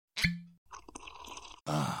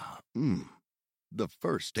The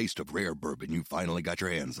first taste of rare bourbon you finally got your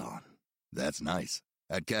hands on. That's nice.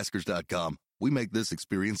 At Caskers.com, we make this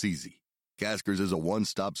experience easy. Caskers is a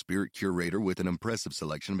one-stop spirit curator with an impressive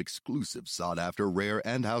selection of exclusive, sought-after, rare,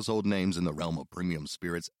 and household names in the realm of premium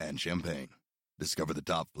spirits and champagne. Discover the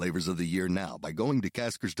top flavors of the year now by going to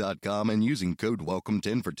Caskers.com and using code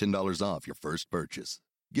WELCOME10 for $10 off your first purchase.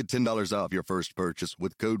 Get $10 off your first purchase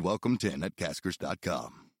with code WELCOME10 at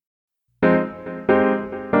Caskers.com.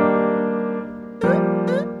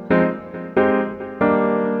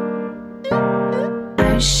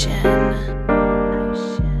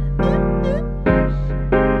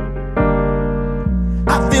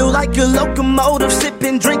 I feel like a locomotive,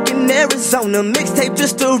 sipping, drinking Arizona. Mixtape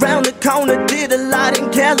just around the corner, did a lot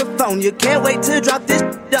in California. Can't wait to drop this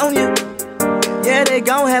on you. Yeah, they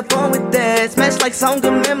gon' have fun with that. Smash like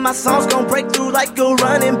Songam, and my song's gon' break through like a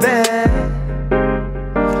running back.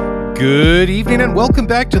 Good evening and welcome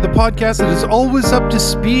back to the podcast that is always up to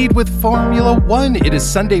speed with Formula One. It is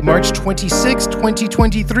Sunday, March 26,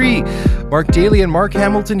 2023. Mark Daly and Mark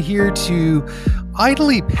Hamilton here to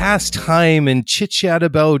idly pass time and chit-chat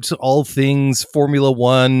about all things Formula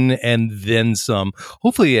One and then some.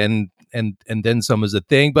 Hopefully, and then some is a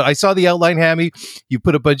thing. But I saw the outline, Hammy. You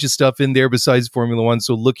put a bunch of stuff in there besides Formula One,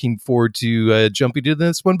 so looking forward to jumping into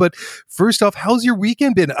this one. But first off, how's your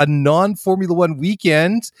weekend been? A non-Formula One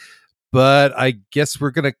weekend. But I guess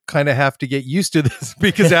we're going to kind of have to get used to this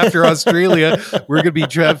because after Australia, we're going to be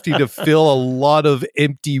having to fill a lot of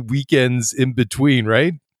empty weekends in between,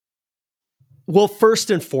 right? Well,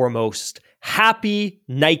 first and foremost, happy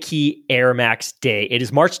Nike Air Max Day. It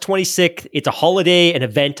is March 26th. It's a holiday, an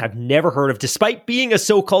event I've never heard of, despite being a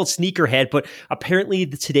so-called sneakerhead. But apparently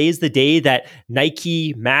today is the day that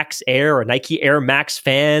Nike Max Air or Nike Air Max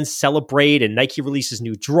fans celebrate, and Nike releases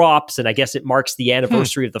new drops. And I guess it marks the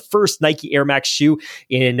anniversary of the first Nike Air Max shoe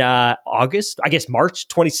in March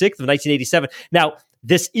 26th of 1987. Now,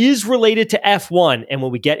 this is related to F1, and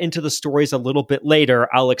when we get into the stories a little bit later,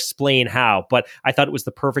 I'll explain how. But I thought it was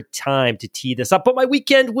the perfect time to tee this up. But my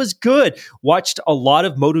weekend was good. Watched a lot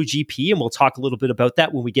of MotoGP, and we'll talk a little bit about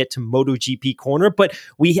that when we get to MotoGP Corner. But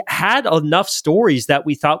we had enough stories that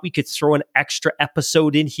we thought we could throw an extra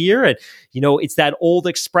episode in here. And, you know, it's that old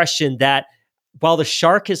expression that while the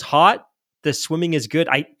shark is hot, the swimming is good.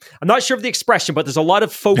 I'm not sure of the expression, but there's a lot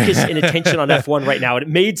of focus and attention on F1 right now. And it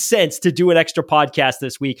made sense to do an extra podcast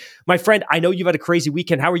this week. My friend, I know you've had a crazy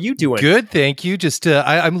weekend. How are you doing? Good, thank you. Just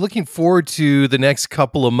I'm looking forward to the next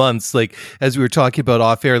couple of months. Like, as we were talking about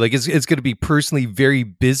off air, like it's going to be personally very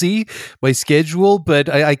busy, my schedule, but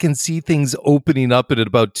I can see things opening up in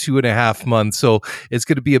about 2.5 months. So it's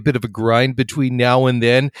going to be a bit of a grind between now and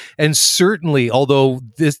then. And certainly, although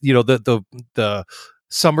this, you know, the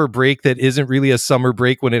summer break that isn't really a summer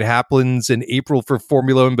break when it happens in April for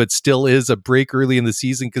Formula One, but still is a break early in the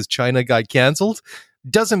season because China got canceled.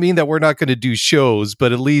 Doesn't mean that we're not going to do shows,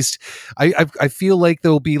 but at least I feel like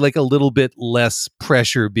there'll be like a little bit less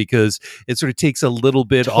pressure because it sort of takes a little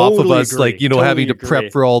bit off of us, like, you know, having to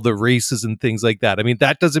prep for all the races and things like that. I mean,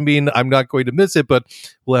 that doesn't mean I'm not going to miss it, but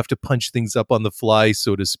we'll have to punch things up on the fly,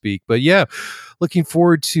 so to speak. But yeah, looking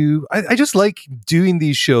forward to, I just like doing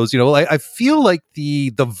these shows. You know, I feel like the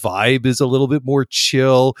vibe is a little bit more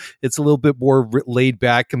chill. It's a little bit more laid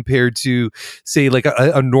back compared to, say, like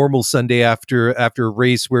a normal Sunday after a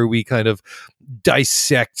race where we kind of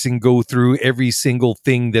dissect and go through every single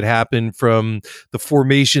thing that happened from the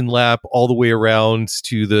formation lap all the way around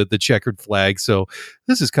to the checkered flag. So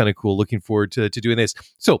this is kind of cool. Looking forward to doing this.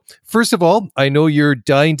 So first of all, I know you're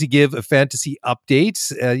dying to give a fantasy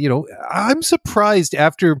update. You know, I'm surprised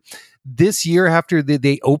after this year, after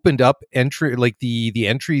they opened up the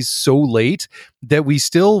entries so late, that we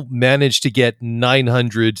still managed to get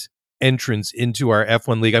 900 entrants into our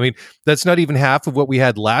F1 league. I mean, that's not even half of what we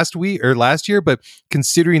had last year, but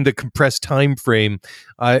considering the compressed time frame,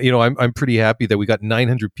 you know, I'm pretty happy that we got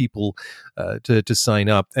 900 people to sign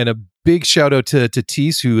up. And a big shout out to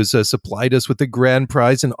Tees, who has supplied us with the grand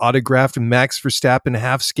prize, an autographed Max Verstappen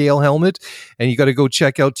half scale helmet. And you got to go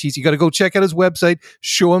check out Tees. You got to go check out his website,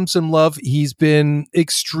 show him some love. He's been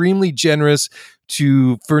extremely generous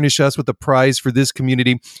to furnish us with a prize for this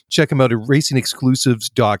community. Check him out at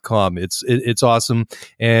racingexclusives.com. It's awesome.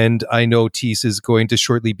 And I know Tees is going to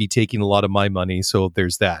shortly be taking a lot of my money. So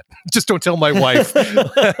there's that. Just don't tell my wife.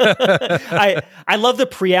 I love the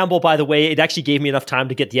preamble, by the way. It actually gave me enough time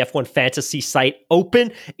to get the F1 Fantasy site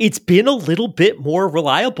open. It's been a little bit more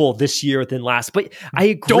reliable this year than last, but I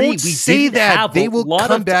agree. Don't say that. They will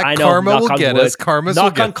come back. I know, Karma will get us. Karma will get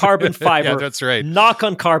us. Knock on carbon fiber. Yeah, that's right. Knock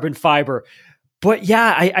on carbon fiber. But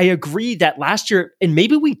yeah, I agree that last year, and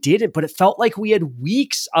maybe we didn't, but it felt like we had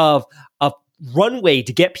weeks of runway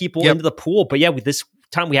to get people into the pool. But yeah, with this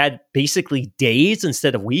time we had basically days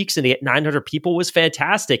instead of weeks, and to get 900 people was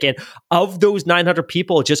fantastic. And of those 900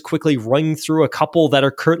 people, just quickly running through a couple that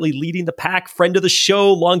are currently leading the pack. Friend of the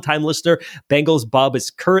show, longtime listener, Bengals Bub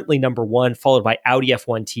is currently number 1, followed by Audi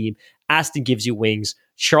F1 team, Aston Gives You Wings,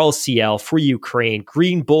 Charles CL, Free Ukraine,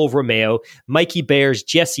 Green Bull Romeo, Mikey Bears,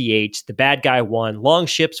 Jesse H, The Bad Guy 1, Long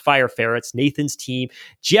Ships, Fire Ferrets, Nathan's Team,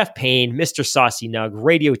 Jeff Payne, Mr. Saucy Nug,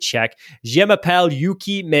 Radio Check, Je m'appelle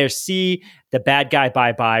Yuki Merci, The Bad Guy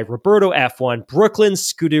Bye Bye, Roberto F1, Brooklyn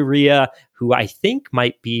Scuderia, who I think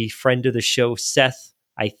might be friend of the show, Seth,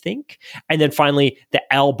 I think. And then finally, the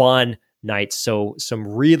Albon Nights. So some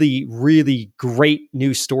really, really great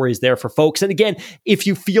news stories there for folks. And again, if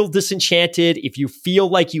you feel disenchanted, if you feel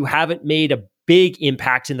like you haven't made a big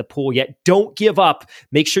impact in the pool yet, don't give up.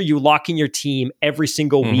 Make sure you lock in your team every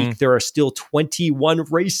single week. There are still 21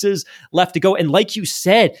 races left to go. And like you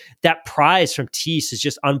said, that prize from Teese is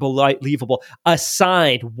just unbelievable. A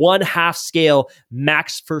signed 1/2 scale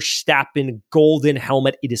Max Verstappen golden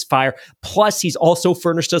helmet. It is fire. Plus, he's also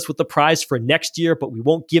furnished us with the prize for next year, but we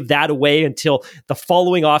won't give that away until the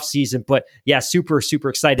following off season. But yeah, super, super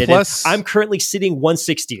excited. Plus, and I'm currently sitting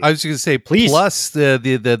 160. I was going to say, please. Plus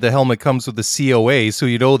the helmet comes with the COA, so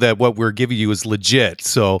you know that what we're giving you is legit.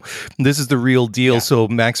 So this is the real deal. Yeah. So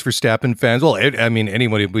Max Verstappen fans, well, I mean,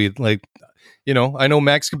 anybody would be like, you know, I know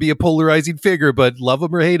Max could be a polarizing figure, but love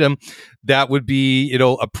him or hate him, that would be, you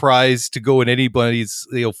know, a prize to go in anybody's,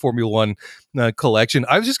 you know, Formula One collection.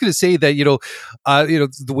 I was just going to say that, you know,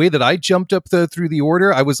 the way that I jumped up through the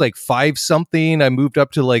order, I was like 5 something. I moved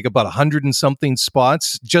up to like about 100 and something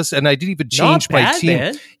spots. And I didn't even change my team.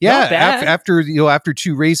 Man. Yeah, after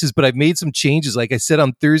 2 races, but I've made some changes. Like I said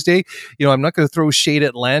on Thursday, you know, I'm not going to throw shade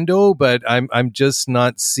at Lando, but I'm just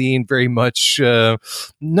not seeing very much,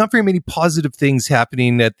 not very many positive things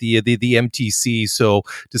happening at the MTC. So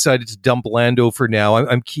decided to dump Lando for now.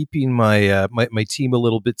 I'm keeping my my team a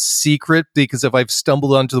little bit secret, because if I've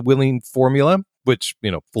stumbled onto the winning formula, which, you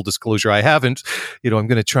know, full disclosure, I haven't, you know, I'm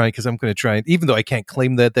going to try, even though I can't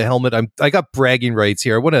claim that the helmet, I got bragging rights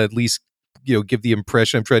here. I want to at least, you know, give the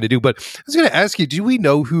impression I'm trying to do. But I was going to ask you, do we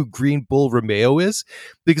know who Green Bull Romeo is?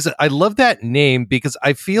 Because I love that name, because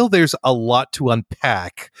I feel there's a lot to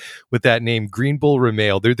unpack with that name, Green Bull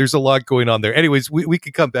Romeo. There's a lot going on there. Anyways, we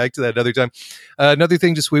could come back to that another time. Another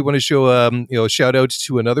thing, just we want to show, you know, shout out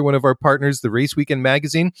to another one of our partners, the Race Weekend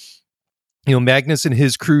Magazine. You know, Magnus and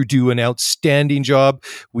his crew do an outstanding job.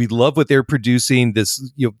 We love what they're producing. This,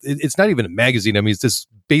 you know, it's not even a magazine. I mean, it's this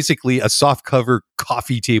basically a soft cover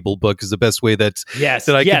coffee table book is the best way that I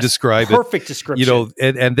can describe it. Perfect description. You know,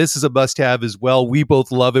 and this is a must have as well. We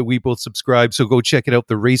both love it. We both subscribe. So go check it out,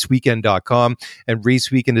 theraceweekend.com, and Race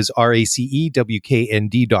Weekend is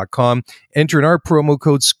RACEWKND.com. Enter in our promo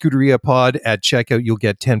code ScuderiaPod at checkout. You'll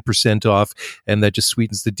get 10% off, and that just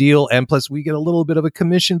sweetens the deal. And plus we get a little bit of a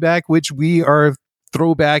commission back, which we are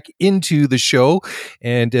throwback into the show.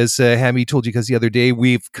 And as Hammy told you guys the other day,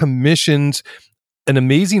 we've commissioned an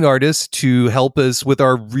amazing artist to help us with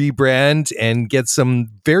our rebrand and get some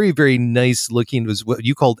very, very nice looking, was what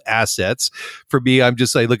you called assets. For me, I'm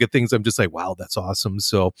just, I look at things, I'm just like, wow, that's awesome.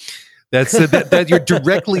 So that's that you're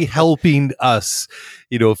directly helping us,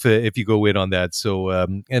 you know, if you go in on that. So,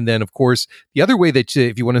 and then of course, the other way that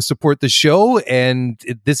if you want to support the show, and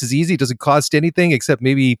this is easy, it doesn't cost anything except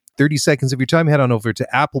maybe 30 seconds of your time, head on over to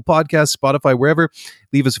Apple Podcasts, Spotify, wherever,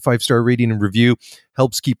 leave us a 5-star rating and review.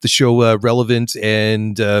 Helps keep the show relevant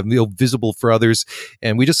and you know, visible for others.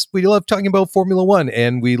 And we love talking about Formula One,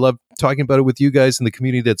 and we love talking about it with you guys in the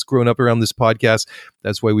community that's grown up around this podcast.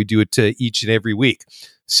 That's why we do it each and every week.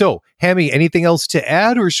 So, Hammy, anything else to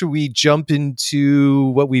add, or should we jump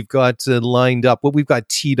into what we've got lined up, what we've got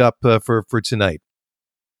teed up for tonight?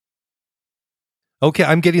 Okay,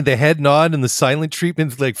 I'm getting the head nod and the silent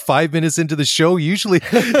treatment like 5 minutes into the show. Usually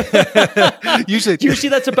that's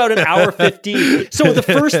about an hour 15. So the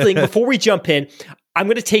first thing, before we jump in, I'm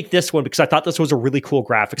going to take this one because I thought this was a really cool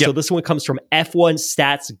graphic. Yep. So this one comes from F1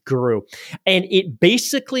 Stats Guru, and it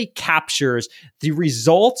basically captures the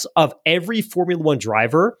results of every Formula One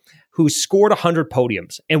driver who scored 100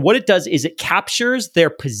 podiums. And what it does is it captures their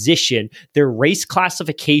position, their race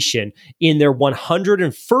classification in their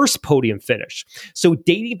 101st podium finish. So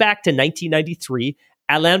dating back to 1993,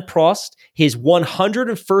 Alain Prost, his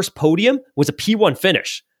 101st podium was a P1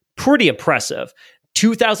 finish. Pretty impressive.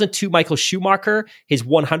 2002, Michael Schumacher, his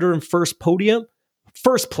 101st podium,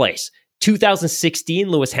 first place. 2016,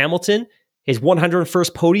 Lewis Hamilton, his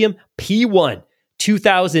 101st podium, P1.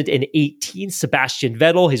 2018, Sebastian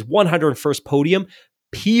Vettel, his 101st podium,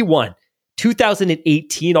 P1.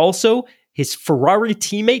 2018 also, his Ferrari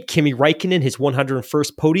teammate, Kimi Räikkönen, his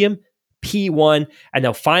 101st podium, P1. And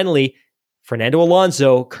now finally, Fernando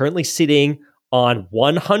Alonso, currently sitting on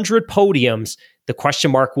 100 podiums. The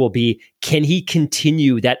question mark will be, can he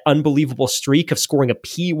continue that unbelievable streak of scoring a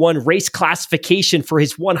P1 race classification for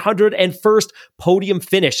his 101st podium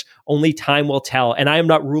finish? Only time will tell. And I am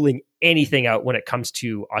not ruling anything out when it comes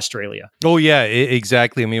to Australia. Oh yeah,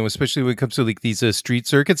 exactly. I mean, especially when it comes to like these street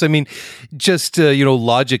circuits. I mean, just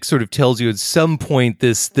logic sort of tells you at some point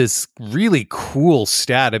this really cool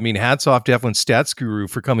stat. I mean, hats off to F1 Stats Guru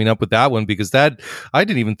for coming up with that one, because that I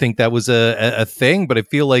didn't even think that was a thing. But I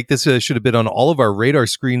feel like this should have been on all of our radar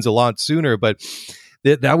screens a lot sooner. But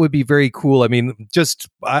that would be very cool. I mean,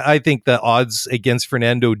 I think the odds against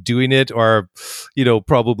Fernando doing it are,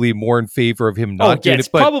 probably more in favor of him not doing it. It's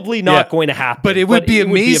probably not going to happen. But it would be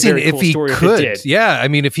amazing if he could. Yeah, I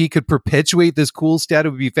mean, if he could perpetuate this cool stat, it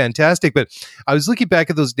would be fantastic. But I was looking back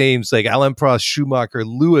at those names like Alain Prost, Schumacher,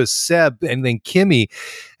 Lewis, Seb, and then Kimi,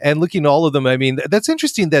 and looking at all of them. I mean, that's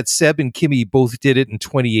interesting that Seb and Kimi both did it in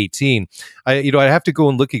 2018. I have to go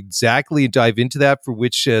and look exactly and dive into that for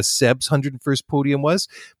which Seb's 101st podium was.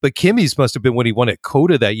 But Kimi's must have been when he won at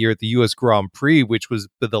Coda that year at the U.S. Grand Prix, which was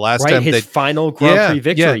the last time. His final Grand Prix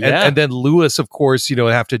victory. Yeah. And then Lewis, of course,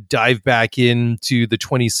 have to dive back into the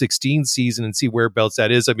 2016 season and see whereabouts that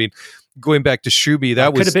is. I mean, going back to Schuby,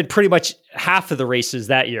 that could have been pretty much half of the races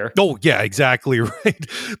that year. Oh, yeah, exactly right.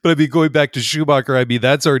 But I mean, going back to Schumacher, I mean,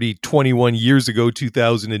 that's already 21 years ago,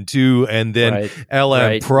 2002. And then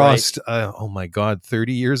Alain Prost, oh my God,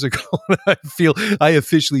 30 years ago. I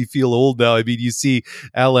officially feel old now. I mean, you see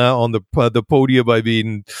Alain on the podium. I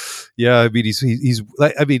mean, there's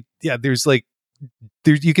like,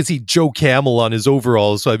 you can see Joe Camel on his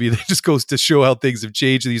overalls. So, I mean, it just goes to show how things have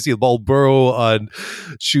changed. And you see Marlboro on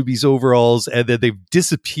Schuby's overalls, and then they've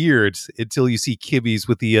disappeared until you see Kimi's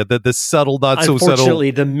with the subtle, not so subtle. Unfortunately,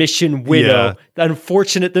 the Mission Winnow.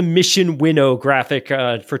 The Mission Winnow graphic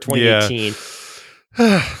for 2018.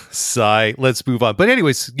 Sigh. Let's move on. But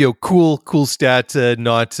anyways, cool stat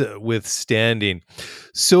notwithstanding.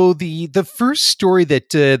 So the first story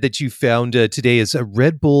that you found today is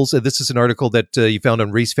Red Bull's. This is an article that you found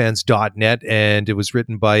on racefans.net, and it was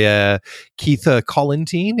written by Keith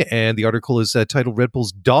Collintine, and the article is titled "Red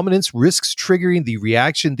Bull's Dominance Risks Triggering the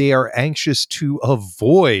Reaction They Are Anxious to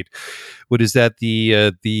Avoid." What is that?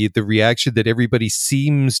 The reaction that everybody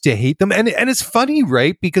seems to hate them, and it's funny,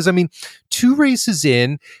 right? Because I mean, 2 races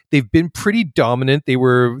in, they've been pretty dominant. They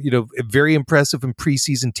were very impressive in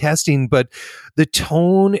preseason testing, but the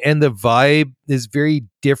tone and the vibe is very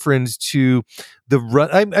different to the run.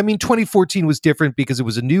 I mean, 2014 was different because it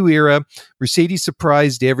was a new era. Mercedes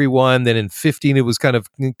surprised everyone. Then in 15, it was kind of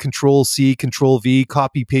Control C, Control V,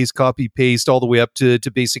 copy paste, all the way up to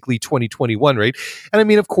basically 2021, right? And I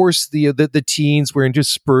mean, of course, the teens were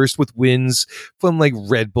interspersed with wins from like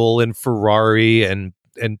Red Bull and Ferrari and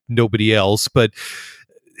nobody else, but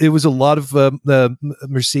it was a lot of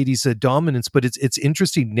Mercedes dominance. But it's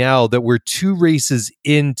interesting now that we're 2 races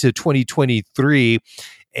into 2023,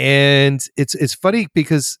 and it's funny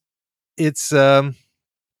because it's I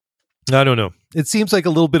don't know. It seems like a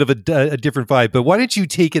little bit of a different vibe, but why don't you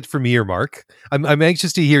take it from here, Mark? I'm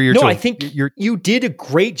anxious to hear your tone. I think you did a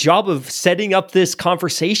great job of setting up this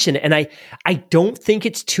conversation, and I don't think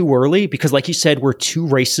it's too early because, like you said, we're 2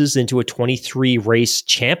 races into a 23 race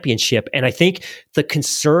championship, and I think the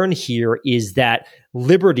concern here is that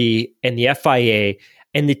Liberty and the FIA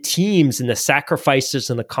and the teams and the sacrifices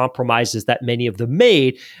and the compromises that many of them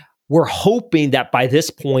made, we're hoping that by this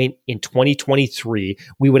point in 2023,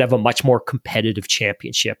 we would have a much more competitive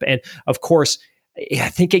championship. And of course, I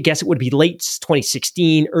guess it would be late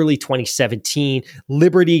 2016, early 2017.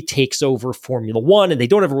 Liberty takes over Formula One, and they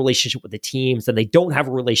don't have a relationship with the teams, and they don't have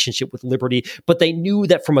a relationship with Liberty, but they knew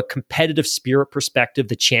that from a competitive spirit perspective,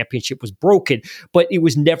 the championship was broken, but it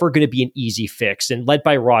was never going to be an easy fix. And led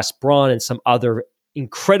by Ross Brawn and some other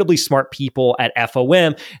incredibly smart people at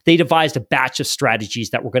FOM, they devised a batch of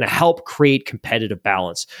strategies that were going to help create competitive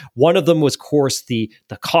balance. One of them was, of course, the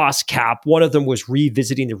cost cap. One of them was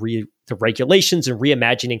revisiting the regulations and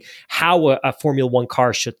reimagining how a Formula One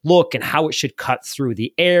car should look and how it should cut through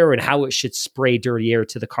the air and how it should spray dirty air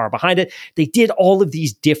to the car behind it. They did all of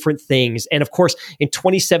these different things. And of course, in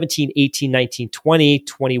 2017, 18, 19, 20,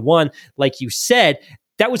 21, like you said,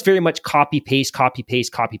 that was very much copy, paste.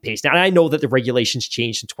 Now, I know that the regulations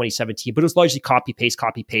changed in 2017, but it was largely copy,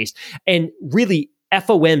 paste. And really,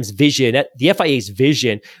 FOM's vision, the FIA's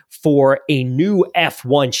vision for a new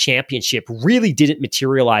F1 championship really didn't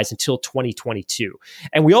materialize until 2022.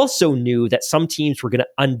 And we also knew that some teams were going to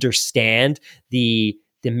understand the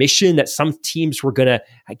mission, that some teams were going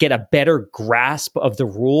to get a better grasp of the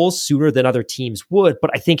rules sooner than other teams would.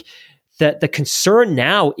 But I think that the concern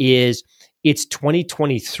now is it's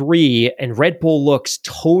 2023 and Red Bull looks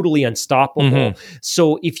totally unstoppable. Mm-hmm.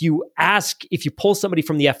 So if you pull somebody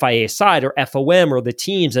from the FIA side or FOM or the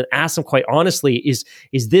teams and ask them quite honestly, is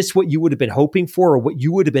this what you would have been hoping for or what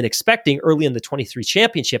you would have been expecting early in the 23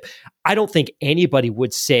 championship? I don't think anybody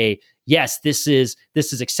would say, yes, this is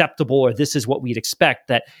acceptable or this is what we'd expect,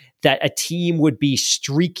 that a team would be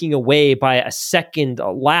streaking away by a second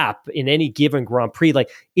lap in any given Grand Prix. Like,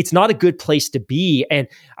 it's not a good place to be. And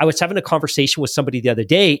I was having a conversation with somebody the other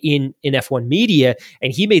day in F1 media,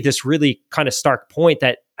 and he made this really kind of stark point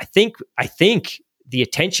that I think the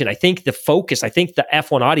attention, I think the focus, I think the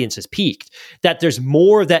F1 audience has peaked, that there's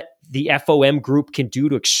more that the FOM group can do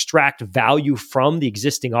to extract value from the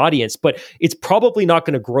existing audience, but it's probably not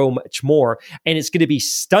going to grow much more. And it's going to be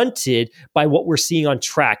stunted by what we're seeing on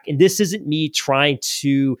track. And this isn't me trying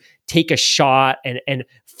to take a shot and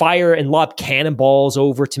fire and lob cannonballs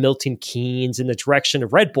over to Milton Keynes in the direction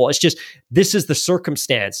of Red Bull. It's just, this is the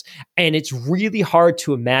circumstance. And it's really hard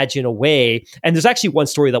to imagine a way. And there's actually one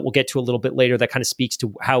story that we'll get to a little bit later that kind of speaks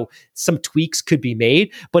to how some tweaks could be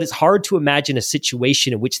made, but it's hard to imagine a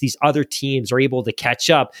situation in which these other teams are able to catch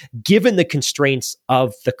up given the constraints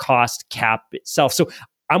of the cost cap itself. So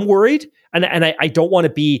I'm worried, and I don't want to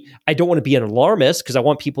be an alarmist, because I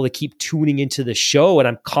want people to keep tuning into the show, and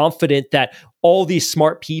I'm confident that all these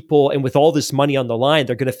smart people and with all this money on the line,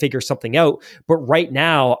 they're going to figure something out. But right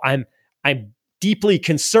now, I'm deeply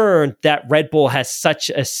concerned that Red Bull has such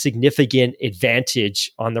a significant advantage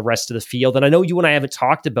on the rest of the field. And I know you and I haven't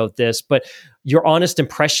talked about this, but your honest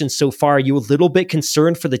impression so far, are you a little bit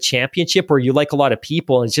concerned for the championship, or you like a lot of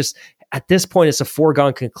people? And it's just, at this point, it's a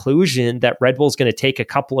foregone conclusion that Red Bull's going to take a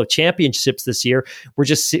couple of championships this year. We're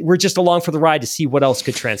just along for the ride to see what else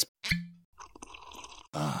could transpire.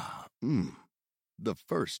 The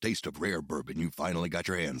first taste of rare bourbon you finally got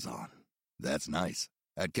your hands on. That's nice.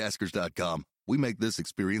 At Caskers.com, we make this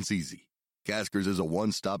experience easy. Caskers is a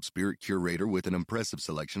one-stop spirit curator with an impressive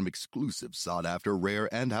selection of exclusive, sought-after,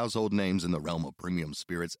 rare, and household names in the realm of premium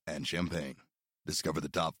spirits and champagne. Discover the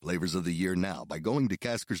top flavors of the year now by going to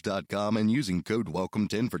Caskers.com and using code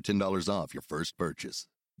WELCOME10 for $10 off your first purchase.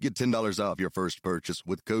 Get $10 off your first purchase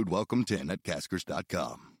with code WELCOME10 at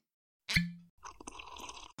Caskers.com.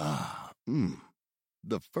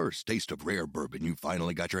 The first taste of rare bourbon you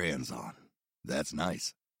finally got your hands on. That's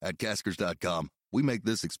nice. At Caskers.com, we make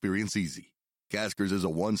this experience easy. Caskers is a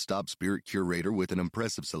one-stop spirit curator with an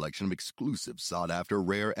impressive selection of exclusive, sought-after,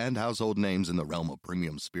 rare, and household names in the realm of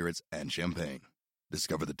premium spirits and champagne.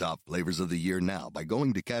 Discover the top flavors of the year now by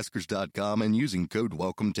going to Caskers.com and using code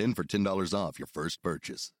WELCOME10 for $10 off your first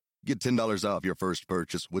purchase. Get $10 off your first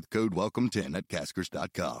purchase with code WELCOME10 at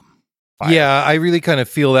Caskers.com. Yeah, I really kind of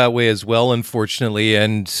feel that way as well, unfortunately,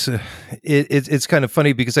 and it's kind of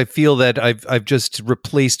funny because I feel that I've just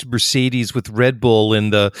replaced Mercedes with Red Bull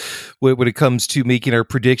in the when it comes to making our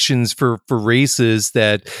predictions for races.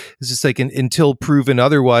 That it's just like until proven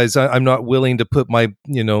otherwise, I'm not willing to put my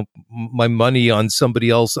money on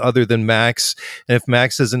somebody else other than Max. And if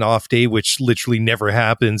Max has an off day, which literally never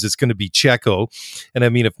happens, it's going to be Checo. And I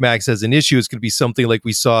mean, if Max has an issue, it's going to be something like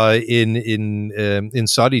we saw in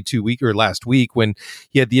Saudi last week when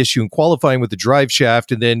he had the issue in qualifying with the drive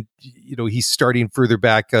shaft, and then he's starting further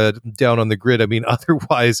back down on the grid. I mean,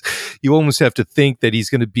 otherwise you almost have to think that he's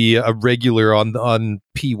going to be a regular on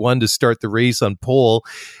P1 to start the race on pole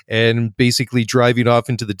and basically driving off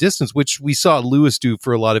into the distance, which we saw Lewis do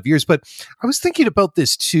for a lot of years. But I was thinking about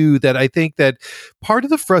this too, that I think that part of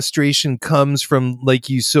the frustration comes from, like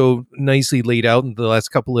you so nicely laid out in the last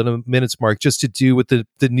couple of minutes, Mark, just to do with the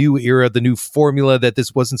new era, the new formula, that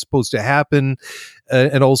this wasn't supposed to happen,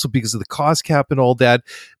 and also because of the cost cap and all that.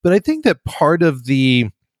 But I think that part of the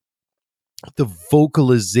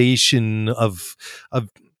vocalization of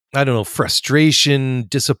I don't know, frustration,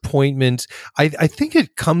 disappointment, I think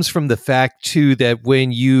it comes from the fact too that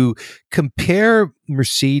when you compare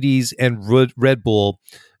Mercedes and Red Bull,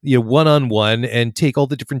 one-on-one, and take all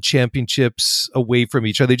the different championships away from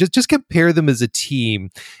each other, just compare them as a team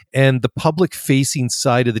and the public facing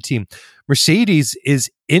side of the team. Mercedes is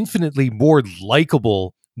infinitely more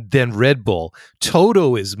likable than Red Bull.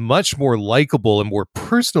 Toto is much more likable and more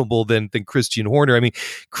personable than Christian Horner. I mean,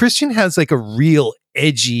 Christian has like a real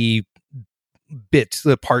edgy,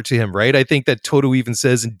 part to him, right? I think that Toto even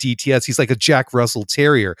says in DTS he's like a Jack Russell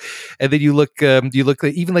Terrier, and then you look at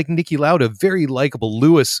even like Niki Lauda, very likable.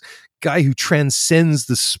 Lewis, guy who transcends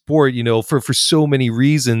the sport, for so many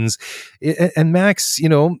reasons, and Max,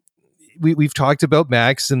 we've talked about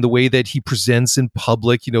Max and the way that he presents in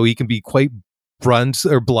public. He can be quite blunt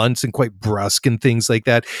and quite brusque and things like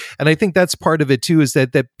that. And I think that's part of it too, is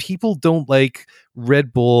that people don't like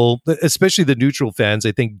Red Bull, especially the neutral fans,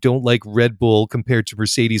 I think don't like Red Bull compared to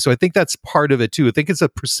Mercedes. So I think that's part of it too. I think it's a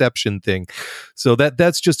perception thing. So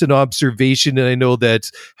that's just an observation. And I know that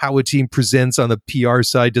how a team presents on the PR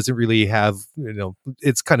side doesn't really have,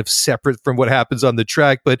 it's kind of separate from what happens on the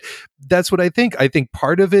track, but that's what I think. I think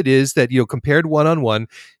part of it is that, compared one-on-one,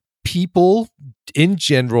 people in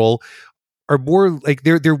general are more like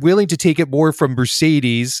they're willing to take it more from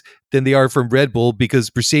Mercedes than they are from Red Bull,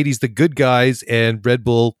 because Mercedes the good guys and Red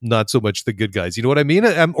Bull not so much the good guys. You know what I mean?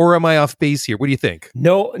 Or am I off base here? What do you think?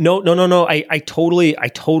 No. I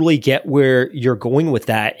totally get where you're going with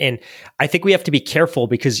that, and I think we have to be careful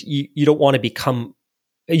because you don't want to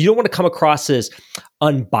come across as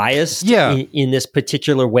unbiased in this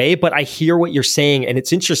particular way. But I hear what you're saying. And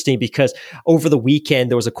it's interesting because over the weekend,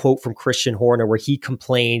 there was a quote from Christian Horner where he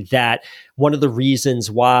complained that one of the reasons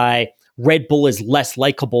why Red Bull is less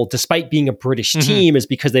likable, despite being a British team, is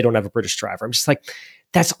because they don't have a British driver. I'm just like,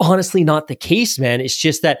 that's honestly not the case, man. It's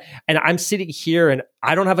just that, and I'm sitting here and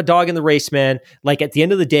I don't have a dog in the race, man. Like at the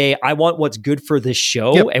end of the day, I want what's good for this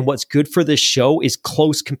show. And what's good for this show is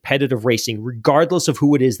close competitive racing, regardless of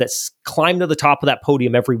who it is that's climbed to the top of that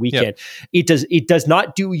podium every weekend. It does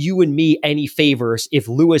not do you and me any favors if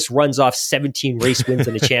Lewis runs off 17 race wins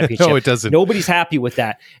in a championship. No, it doesn't. Nobody's happy with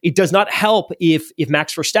that. It does not help if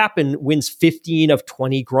Max Verstappen wins 15 of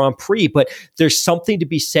 20 Grand Prix, but there's something to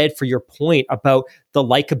be said for your point about the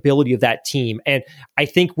likability of that team. And I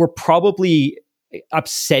think we're probably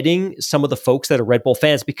upsetting some of the folks that are Red Bull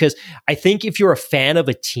fans, because I think if you're a fan of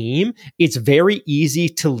a team, it's very easy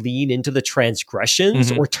to lean into the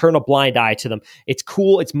transgressions or turn a blind eye to them. It's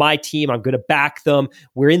cool. It's my team. I'm going to back them.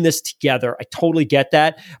 We're in this together. I totally get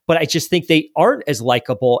that. But I just think they aren't as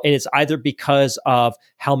likable. And it's either because of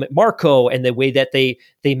Helmut Marko and the way that they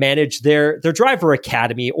manage their driver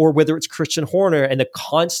academy, or whether it's Christian Horner and the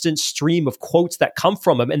constant stream of quotes that come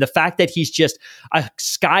from him. And the fact that he's just a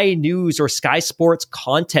Sky News or Sky Sports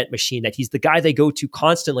content machine, that he's the guy they go to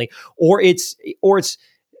constantly, or it's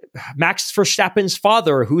Max Verstappen's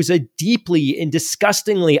father, who's a deeply and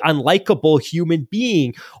disgustingly unlikable human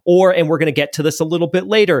being, and we're going to get to this a little bit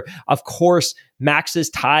later, of course, Max's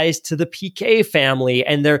ties to the Piquet family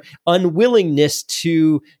and their unwillingness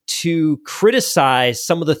to criticize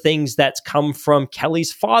some of the things that's come from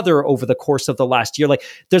Kelly's father over the course of the last year. Like,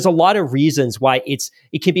 there's a lot of reasons why it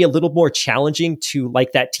can be a little more challenging to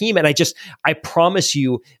like that team. And I promise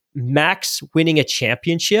you, Max winning a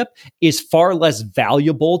championship is far less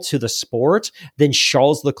valuable to the sport than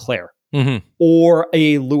Charles Leclerc or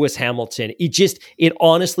a Lewis Hamilton. It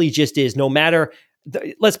honestly just is. No matter,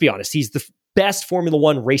 let's be honest, he's the best Formula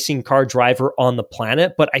One racing car driver on the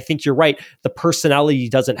planet. But I think you're right. The personality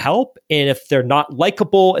doesn't help. And if they're not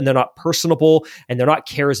likable and they're not personable and they're not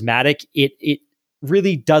charismatic, it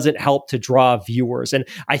really doesn't help to draw viewers. And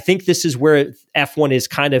I think this is where F1 is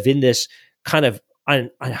kind of in this kind of a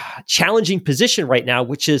challenging position right now,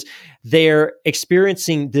 which is they're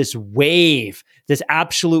experiencing this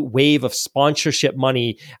absolute wave of sponsorship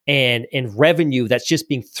money and revenue that's just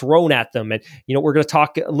being thrown at them. And, we're going to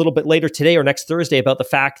talk a little bit later today or next Thursday about the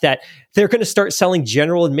fact that they're going to start selling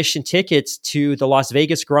general admission tickets to the Las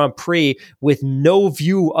Vegas Grand Prix with no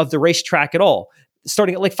view of the racetrack at all,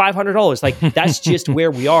 starting at like $500. Like, that's just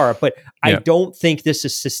where we are. But I don't think this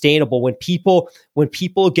is sustainable. When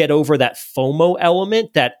people get over that FOMO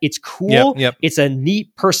element, that it's cool, it's a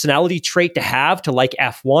neat personality trait to have, to like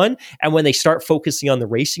F1. And when they start focusing on the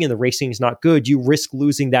racing and the racing is not good, you risk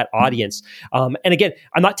losing that audience. And again,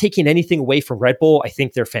 I'm not taking anything away from Red Bull. I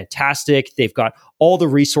think they're fantastic. They've got all the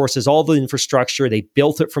resources, all the infrastructure. They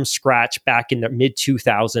built it from scratch back in the mid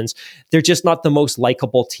 2000s. They're just not the most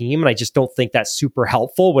likable team. And I just don't think that's super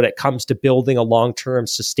helpful when it comes to building a long-term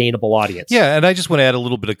sustainable audience. Yeah. And I just want to add a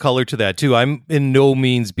little bit of color to that too. I'm in no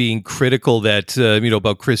means being critical that,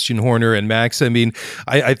 about Christian Horner and Max. I mean,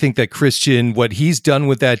 I think that Christian, what he's done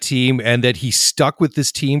with that team, and that he stuck with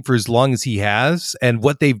this team for as long as he has, and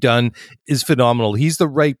what they've done is phenomenal. He's the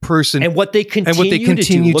right person. And what they continue to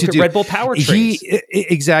do. Look at Red Bull Powertrains.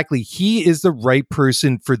 Exactly. He is the right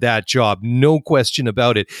person for that job. No question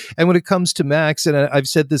about it. And when it comes to Max, and I've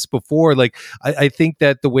said this before, like, I think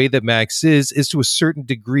that the way that Max is to a certain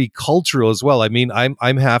degree cultural as well. I mean,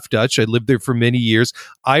 I'm half Dutch. I lived there for many many years.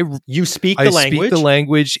 You speak I the language. speak the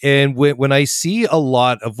language, and when I see a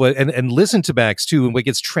lot of what and listen to Max too, and what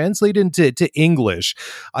gets translated into English,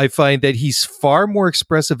 I find that he's far more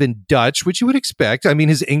expressive in Dutch, which you would expect. I mean,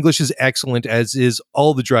 his English is excellent, as is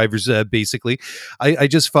all the drivers. Basically, I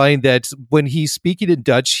just find that when he's speaking in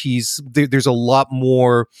Dutch, there's a lot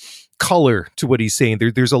more color to what he's saying.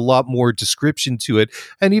 There's a lot more description to it.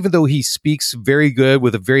 And even though he speaks very good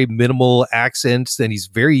with a very minimal accent and he's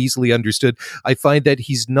very easily understood, I find that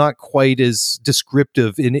he's not quite as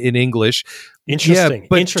descriptive in English. Interesting. Yeah,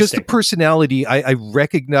 but just the personality, I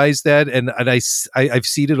recognize that, and I've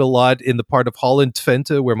seen it a lot in the part of Holland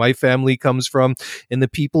Twente where my family comes from, and the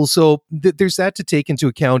people. So there's that to take into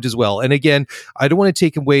account as well. And again, I don't want to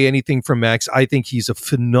take away anything from Max. I think he's a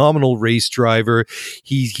phenomenal race driver.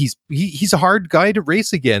 He's a hard guy to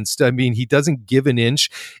race against. I mean, he doesn't give an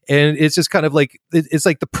inch, and it's just kind of like it's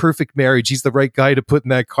like the perfect marriage. He's the right guy to put in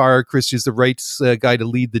that car. Christian's the right guy to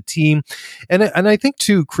lead the team, and I think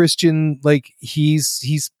too, Christian, like.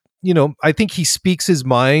 He's I think he speaks his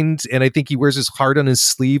mind, and I think he wears his heart on his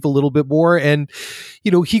sleeve a little bit more. And,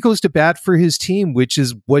 he goes to bat for his team, which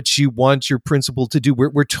is what you want your principal to do.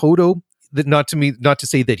 Where Toto, not to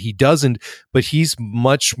say that he doesn't, but he's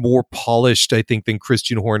much more polished, I think, than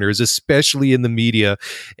Christian Horner is, especially in the media.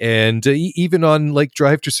 And even on like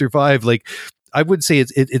Drive to Survive, like I would say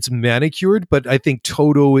it's manicured, but I think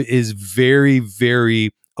Toto is very,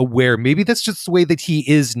 very aware. Maybe that's just the way that he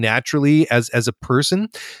is naturally as a person,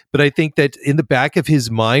 but I think that in the back of his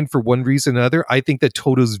mind, for one reason or another, I think that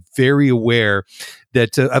Toto's very aware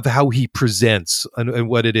that of how he presents and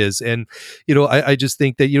what it is. And I just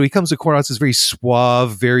think that he comes across as very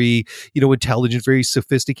suave, very intelligent, very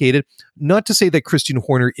sophisticated. Not to say that Christian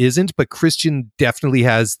Horner isn't, but Christian definitely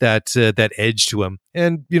has that edge to him.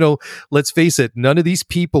 And let's face it, none of these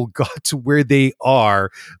people got to where they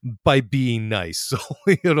are by being nice. So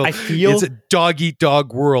I feel it's a dog eat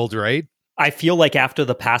dog world, right? I feel like after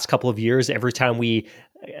the past couple of years, every time we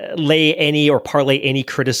lay any or parlay any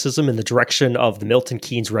criticism in the direction of the Milton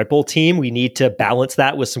Keynes Red Bull team, we need to balance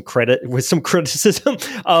that with some criticism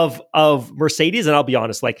of Mercedes. And I'll be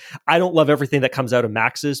honest, like I don't love everything that comes out of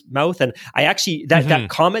Max's mouth. And I actually that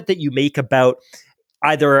comment that you make about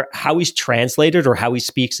either how he's translated or how he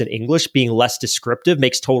speaks in English being less descriptive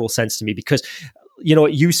makes total sense to me, because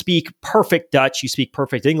you speak perfect Dutch, you speak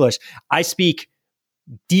perfect English. I speak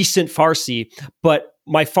decent Farsi, but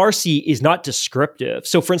my Farsi is not descriptive.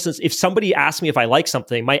 So for instance, if somebody asks me if I like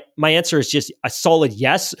something, my answer is just a solid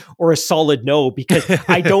yes or a solid no, because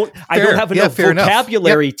I don't have enough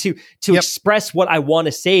vocabulary to express what I want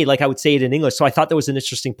to say like I would say it in English. So I thought that was an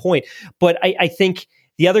interesting point. But I think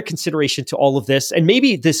the other consideration to all of this, and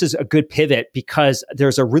maybe this is a good pivot because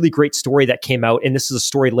there's a really great story that came out, and this is a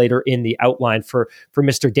story later in the outline for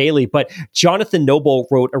Mr. Daily, but Jonathan Noble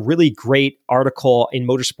wrote a really great article in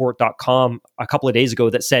motorsport.com a couple of days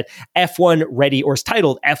ago that said F1 ready, or is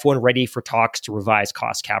titled F1 ready for talks to revise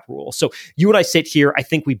cost cap rules. So you and I sit here, I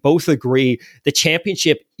think we both agree the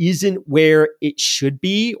championship isn't where it should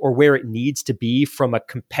be or where it needs to be from a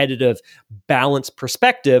competitive balance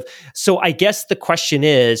perspective. So I guess the question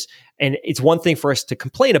is, and it's one thing for us to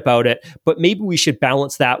complain about it, but maybe we should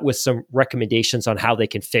balance that with some recommendations on how they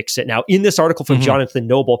can fix it. Now, in this article from Jonathan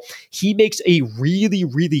Noble, he makes a really,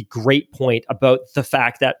 really great point about the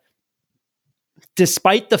fact that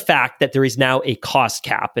despite the fact that there is now a cost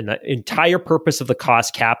cap, and the entire purpose of the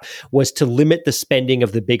cost cap was to limit the spending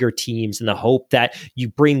of the bigger teams in the hope that you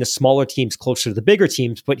bring the smaller teams closer to the bigger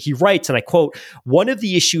teams. But he writes, and I quote, "One of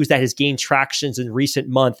the issues that has gained traction in recent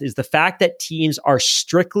months is the fact that teams are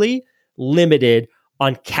strictly limited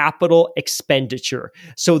on capital expenditure.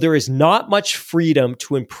 So there is not much freedom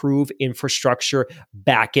to improve infrastructure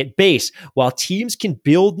back at base. While teams can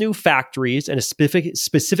build new factories and a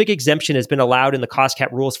specific exemption has been allowed in the cost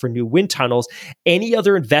cap rules for new wind tunnels, any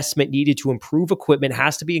other investment needed to improve equipment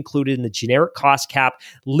has to be included in the generic cost cap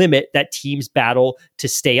limit that teams battle to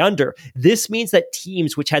stay under. This means that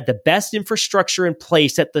teams which had the best infrastructure in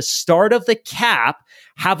place at the start of the cap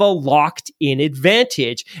have a locked-in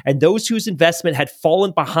advantage, and those whose investment had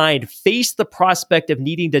fallen behind face the prospect of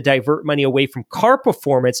needing to divert money away from car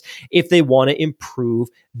performance if they want to improve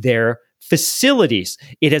their facilities.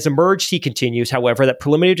 It has emerged," he continues, however, that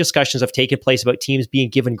preliminary discussions have taken place about teams being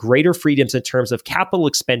given greater freedoms in terms of capital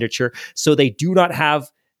expenditure, so they do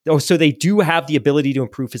have the ability to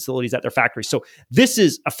improve facilities at their factories. So this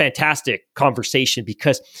is a fantastic conversation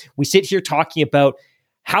because we sit here talking about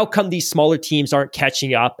how come these smaller teams aren't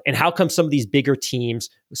catching up? And how come some of these bigger teams,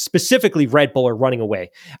 specifically Red Bull, are running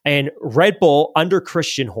away? And Red Bull under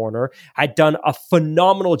Christian Horner had done a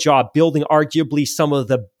phenomenal job building arguably some of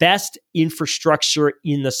the best infrastructure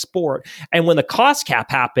in the sport. And when the cost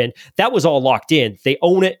cap happened, that was all locked in. They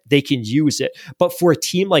own it, they can use it. But for a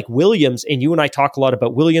team like Williams, and you and I talk a lot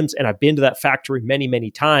about Williams, and I've been to that factory many,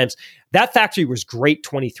 many times. That factory was great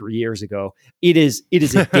 23 years ago. It is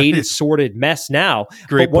a dated, sorted mess now.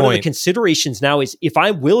 Great but one point. of the considerations now is if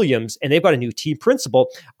I'm Williams and they've got a new team principal,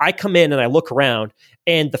 I come in and I look around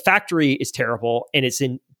and the factory is terrible and it's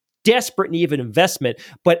in desperate need of an investment,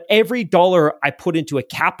 but every dollar I put into a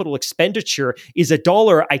capital expenditure is a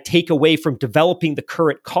dollar I take away from developing the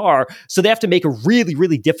current car. So they have to make a really,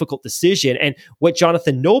 really difficult decision. And what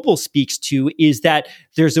Jonathan Noble speaks to is that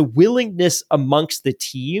there's a willingness amongst the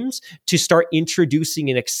teams to start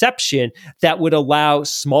introducing an exception that would allow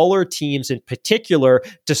smaller teams in particular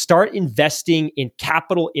to start investing in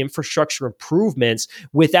capital infrastructure improvements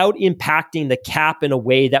without impacting the cap in a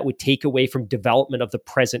way that would take away from development of the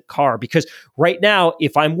present car. Because right now,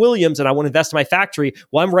 if I'm Williams and I want to invest in my factory,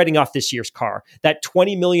 well, I'm writing off this year's car. That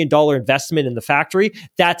 $20 million investment in the factory,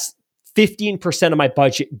 that's 15% of my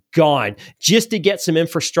budget gone just to get some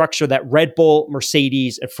infrastructure that Red Bull,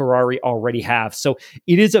 Mercedes, and Ferrari already have. So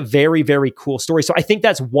it is a very, very cool story. So I think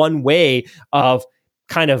that's one way of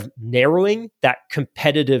kind of narrowing that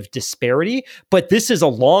competitive disparity. But this is a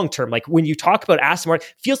long-term, like when you talk about Aston Martin,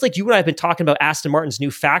 it feels like you and I have been talking about Aston Martin's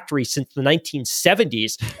new factory since the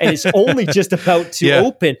 1970s, and it's only just about to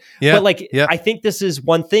open. But I think this is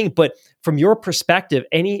one thing, but from your perspective,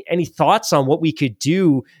 any thoughts on what we could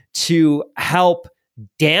do to help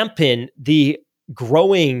dampen the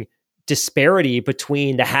growing disparity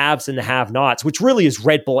between the haves and the have-nots, which really is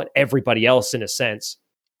Red Bull and everybody else in a sense?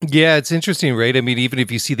 Yeah, it's interesting, right? I mean, even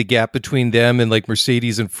if you see the gap between them and like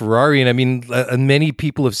Mercedes and Ferrari, and I mean, many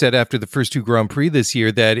people have said after the first two Grand Prix this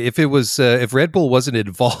year that if Red Bull wasn't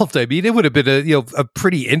involved, I mean, it would have been a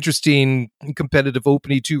pretty interesting competitive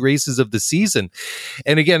opening two races of the season.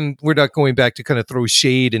 And again, we're not going back to kind of throw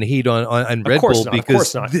shade and hate on Red Bull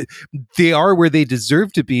because they are where they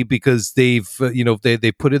deserve to be because they've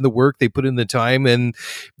they put in the work, they put in the time, and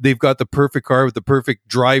they've got the perfect car with the perfect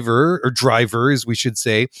drivers, we should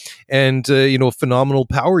say. And a phenomenal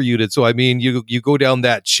power unit. So I mean, you go down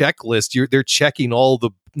that checklist. They're checking all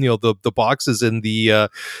the the boxes in the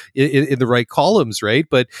in the right columns, right?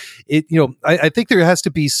 But I think there has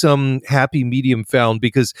to be some happy medium found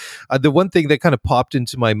because the one thing that kind of popped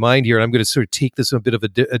into my mind here, and I'm going to sort of take this in a bit of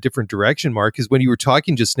a different direction, Mark, is when you were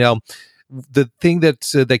talking just now. The thing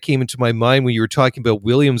that came into my mind when you were talking about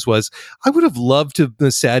Williams was I would have loved to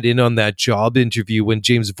have sat in on that job interview when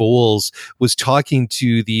James Voles was talking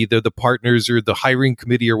to the partners or the hiring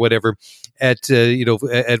committee or whatever at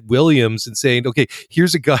Williams and saying, okay,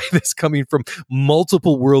 here's a guy that's coming from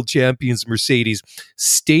multiple world champions Mercedes,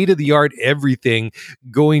 state of the art everything,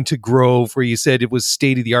 going to Grove where you said it was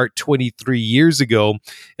state of the art 23 years ago,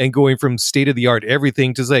 and going from state of the art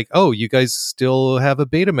everything to like, oh, you guys still have a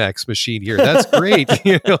Betamax machine here. That's great.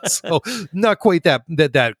 So not quite that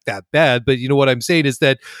bad, but what I'm saying is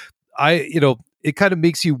that it kind of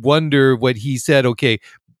makes you wonder what he said. Okay,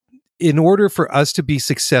 in order for us to be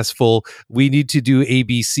successful, we need to do A,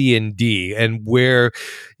 B, C, and D. And where,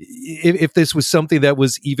 if this was something that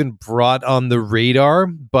was even brought on the radar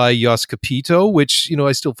by Jos Capito, which,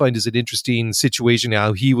 I still find is an interesting situation,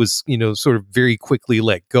 how he was, sort of very quickly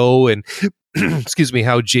let go, and excuse me,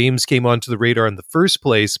 how James came onto the radar in the first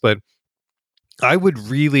place. But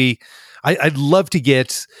I'd love to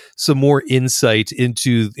get some more insight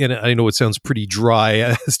into, and I know it sounds pretty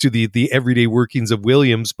dry as to the everyday workings of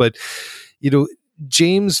Williams, but,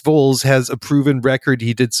 James Voles has a proven record.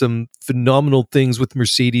 He did some phenomenal things with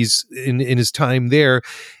Mercedes in his time there.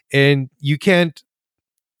 And you can't,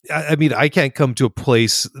 I can't come to a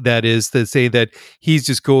place that is to say that he's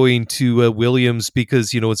just going to Williams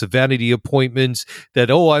because, it's a vanity appointment that,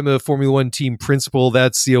 I'm a Formula One team principal.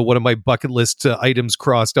 That's, one of my bucket list items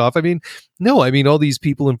crossed off. No, all these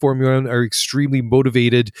people in Formula One are extremely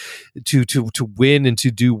motivated to win and to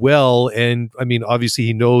do well. And obviously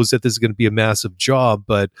he knows that this is going to be a massive job,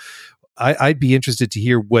 but I'd be interested to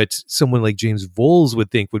hear what someone like James Voles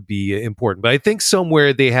would think would be important. But I think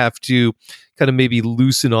somewhere they have to kind of maybe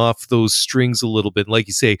loosen off those strings a little bit. Like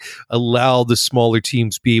you say, allow the smaller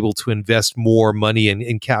teams be able to invest more money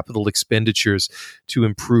in capital expenditures to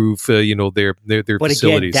improve, their but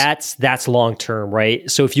facilities. Again, that's long term, right?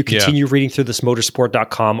 So if you continue reading through this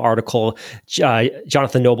motorsport.com article,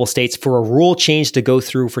 Jonathan Noble states, for a rule change to go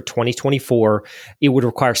through for 2024, it would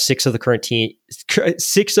require six of the current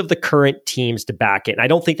teams to back it. And I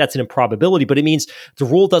don't think that's an improbability, but it means the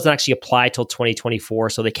rule doesn't actually apply till 2024.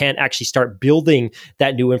 So they can't actually start building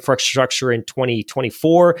that new infrastructure in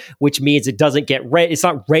 2024, which means it doesn't get ready. It's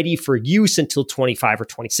not ready for use until 25 or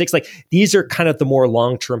 26. Like, these are kind of the more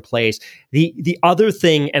long-term plays. The other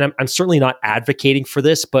thing, and I'm certainly not advocating for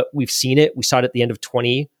this, but we've seen it. We saw it at the end of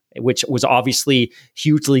 20, which was obviously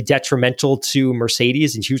hugely detrimental to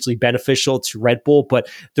Mercedes and hugely beneficial to Red Bull. But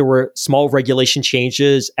there were small regulation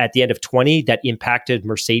changes at the end of 20 that impacted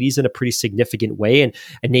Mercedes in a pretty significant way and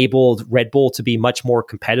enabled Red Bull to be much more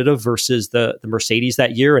competitive versus the Mercedes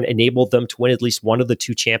that year, and enabled them to win at least one of the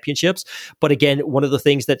two championships. But again, one of the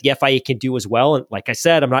things that the FIA can do as well, and like I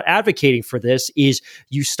said, I'm not advocating for this, is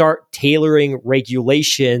you start tailoring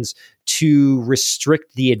regulations to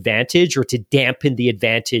restrict the advantage or to dampen the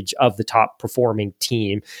advantage of the top performing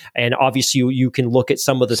team. And obviously you can look at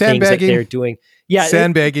some of the things that they're doing. Yeah.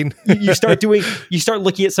 Sandbagging. you start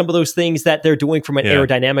looking at some of those things that they're doing from an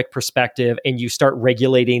aerodynamic perspective, and you start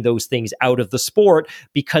regulating those things out of the sport,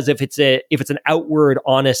 because if it's an outward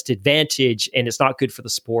honest advantage and it's not good for the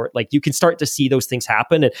sport, like, you can start to see those things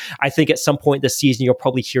happen. And I think at some point this season, you'll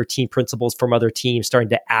probably hear team principals from other teams starting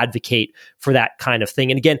to advocate for that kind of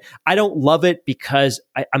thing. And again, I don't love it, because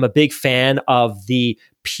I'm a big fan of the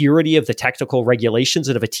purity of the technical regulations.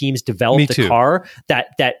 And if a team's developed a car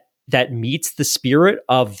that meets the spirit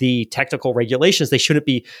of the technical regulations, they shouldn't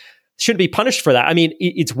be punished for that. I mean,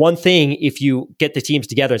 it's one thing if you get the teams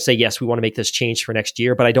together and say, yes, we want to make this change for next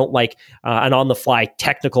year, but I don't like an on-the-fly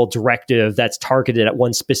technical directive that's targeted at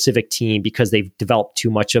one specific team because they've developed too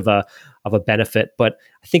much of a benefit. But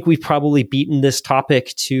I think we've probably beaten this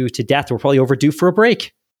topic to death. We're probably overdue for a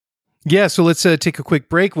break. Yeah, so let's take a quick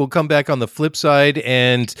break. We'll come back on the flip side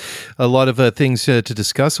and a lot of things to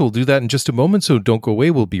discuss. We'll do that in just a moment, so don't go away.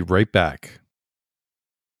 We'll be right back.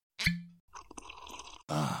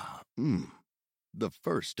 The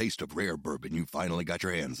first taste of rare bourbon you finally got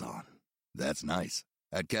your hands on. That's nice.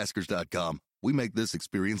 At Caskers.com, we make this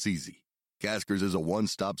experience easy. Caskers is a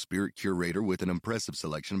one-stop spirit curator with an impressive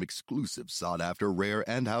selection of exclusive, sought-after, rare,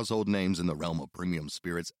 and household names in the realm of premium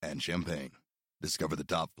spirits and champagne. Discover the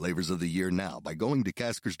top flavors of the year now by going to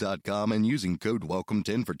Caskers.com and using code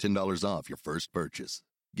WELCOME10 for $10 off your first purchase.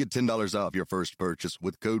 Get $10 off your first purchase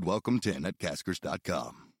with code WELCOME10 at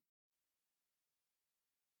Caskers.com.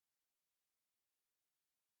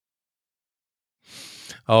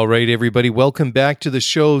 All right, everybody, welcome back to the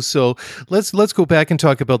show. So let's go back and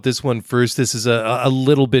talk about this one first. This is a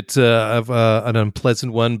little bit of an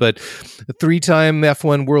unpleasant one, but three-time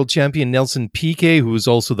F1 world champion Nelson Piquet, who is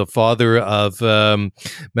also the father of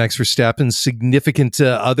Max Verstappen's significant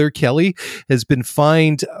other, Kelly, has been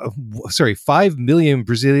fined 5 million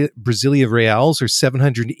Brazilian reals, or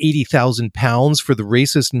 780,000 pounds, for the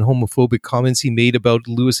racist and homophobic comments he made about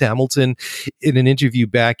Lewis Hamilton in an interview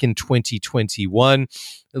back in 2021.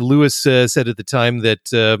 Lewis said at the time that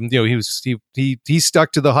he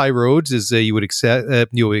stuck to the high roads, as you would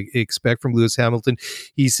expect from Lewis Hamilton.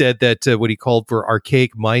 He said that what he called for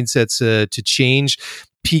archaic mindsets to change.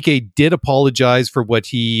 Piquet did apologize for what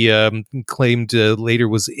he claimed later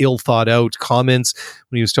was ill thought out comments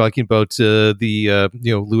when he was talking about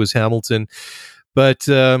Lewis Hamilton. But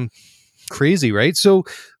crazy, right? So,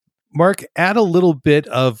 Mark, add a little bit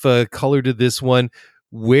of color to this one.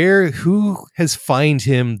 Who has fined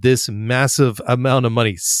him this massive amount of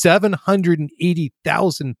money?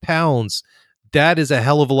 780,000 pounds. That is a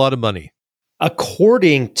hell of a lot of money.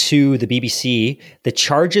 According to the BBC, the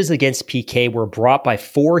charges against Piquet were brought by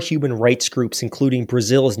 4 human rights groups, including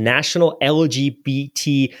Brazil's National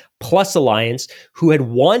LGBT Plus Alliance, who had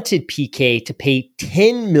wanted Piquet to pay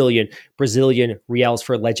 10 million Brazilian reals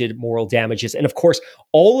for alleged moral damages. And of course,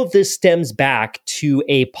 all of this stems back to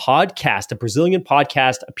a Brazilian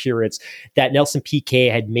podcast appearance that Nelson Piquet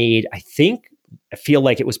had made, I feel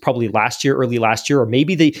like it was probably early last year, or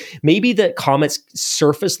maybe the comments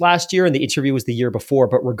surfaced last year and the interview was the year before.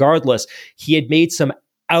 But regardless, he had made some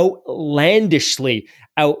outlandishly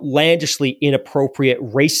inappropriate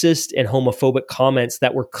racist and homophobic comments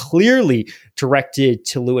that were clearly directed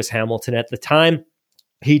to Lewis Hamilton at the time.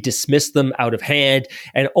 He dismissed them out of hand,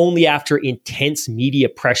 and only after intense media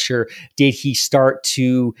pressure did he start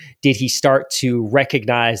to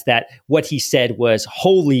recognize that what he said was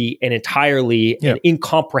wholly and entirely and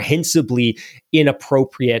incomprehensibly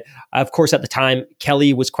inappropriate. Of course, at the time,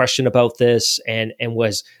 Kelly was questioned about this and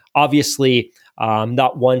was obviously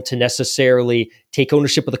not one to necessarily take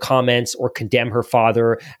ownership of the comments or condemn her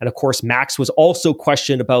father. And of course, Max was also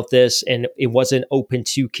questioned about this, and it wasn't open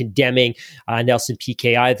to condemning Nelson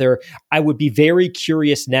Piquet either. I would be very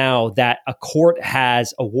curious now that a court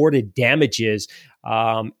has awarded damages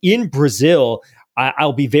in Brazil.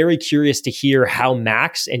 I'll be very curious to hear how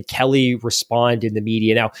Max and Kelly respond in the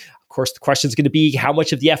media. Now, of course, the question is going to be how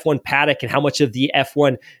much of the F1 paddock and how much of the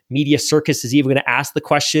F1 media circus is even going to ask the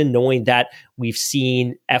question, knowing that we've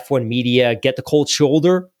seen F1 media get the cold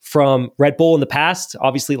shoulder from Red Bull in the past.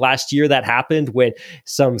 Obviously, last year that happened when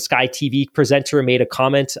some Sky TV presenter made a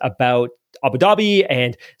comment about Abu Dhabi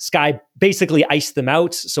and Sky basically iced them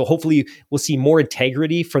out. So hopefully we'll see more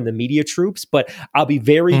integrity from the media troops. But I'll be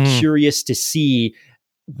very curious to see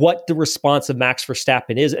what the response of Max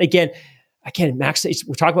Verstappen is. Again, Max,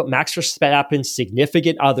 we're talking about Max Verstappen's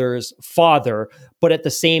significant other's father, but at the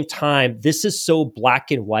same time, this is so black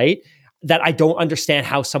and white that I don't understand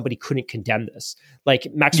how somebody couldn't condemn this. Like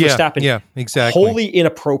Max Verstappen, exactly. Wholly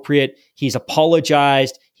inappropriate. He's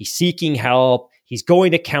apologized. He's seeking help. He's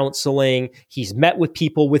going to counseling. He's met with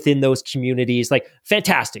people within those communities. Like,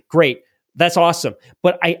 fantastic, great. That's awesome.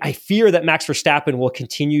 But I fear that Max Verstappen will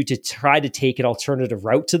continue to try to take an alternative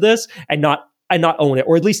route to this and not own it,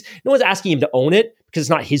 or at least no one's asking him to own it because it's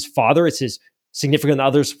not his father, it's his significant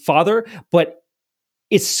other's father. But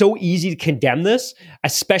it's so easy to condemn this,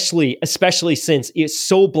 especially since it's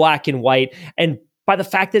so black and white, and by the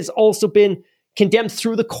fact that it's also been condemned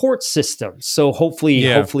through the court system. So hopefully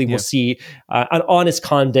we'll see an honest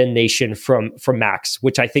condemnation from Max,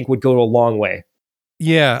 which I think would go a long way.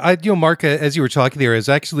 Yeah, Mark, as you were talking there, I was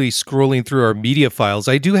actually scrolling through our media files.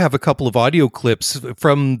 I do have a couple of audio clips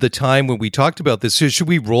from the time when we talked about this. So should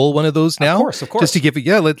we roll one of those now? Of course. Just to give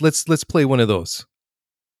it, let's play one of those.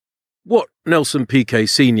 What Nelson Piquet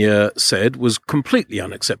Sr. said was completely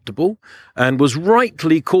unacceptable and was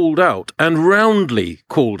rightly called out and roundly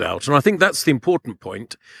called out. And I think that's the important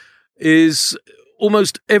point, is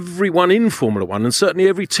almost everyone in Formula One and certainly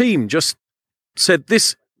every team just said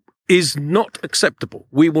this is not acceptable.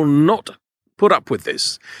 We will not put up with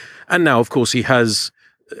this. And now, of course, he has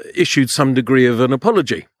issued some degree of an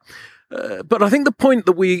apology. But I think the point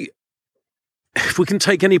that if we can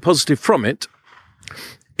take any positive from it,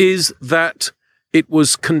 is that it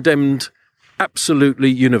was condemned absolutely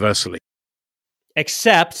universally.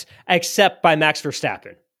 Except by Max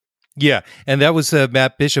Verstappen. Yeah, and that was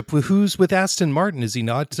Matt Bishop, who's with Aston Martin, is he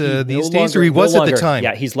not these days? Or he was at the time?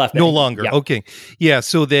 Yeah, he's left. No longer. Yeah. Okay. Yeah,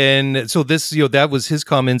 so this, that was his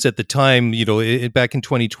comments at the time, back in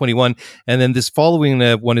 2021. And then this following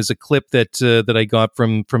one is a clip that I got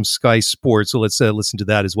from Sky Sports. So let's listen to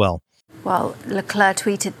that as well. Well, Leclerc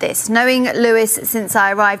tweeted this. Knowing Lewis since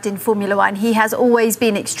I arrived in Formula One, he has always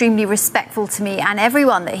been extremely respectful to me and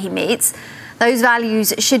everyone that he meets. Those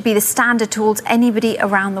values should be the standard towards anybody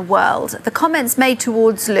around the world. The comments made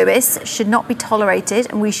towards Lewis should not be tolerated,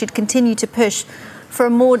 and we should continue to push for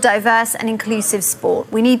a more diverse and inclusive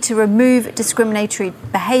sport. We need to remove discriminatory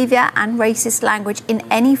behaviour and racist language in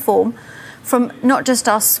any form from not just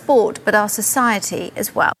our sport, but our society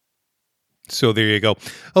as well. So there you go.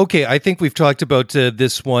 Okay, I think we've talked about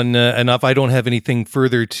this one enough. I don't have anything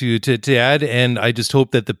further to add, and I just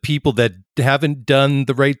hope that the people that haven't done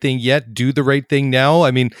the right thing yet do the right thing now.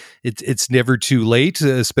 I mean, it's never too late,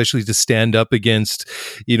 especially to stand up against,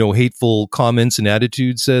 hateful comments and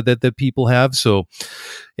attitudes that people have. So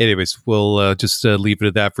anyways, we'll just leave it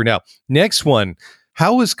at that for now. Next one.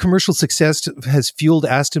 How has commercial success has fueled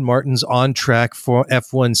Aston Martin's on-track for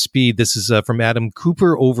F1 speed? This is from Adam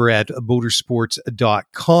Cooper over at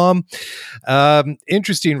motorsports.com.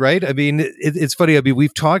 Interesting, right? I mean, it's funny. I mean,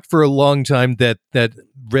 we've talked for a long time that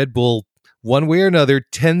Red Bull, one way or another,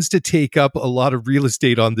 tends to take up a lot of real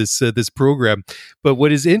estate on this program. But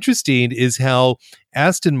what is interesting is how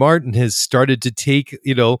Aston Martin has started to take,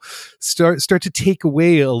 start to take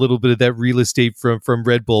away a little bit of that real estate from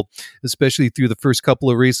Red Bull, especially through the first couple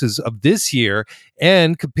of races of this year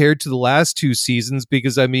and compared to the last two seasons.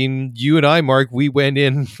 Because I mean, you and I, Mark, we went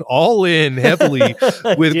all in heavily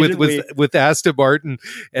with Aston Martin,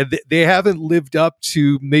 and they haven't lived up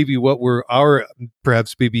to maybe what were our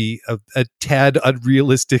perhaps maybe a tad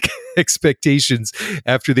unrealistic expectations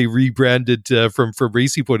after they rebranded from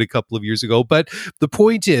Racing Point a couple of years ago. But the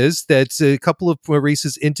point is that a couple of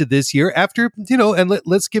races into this year, after, and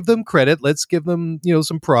let's give them credit, let's give them,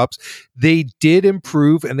 some props. They did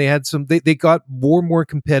improve, and they had they got more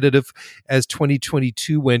competitive as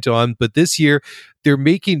 2022 went on. But this year, they're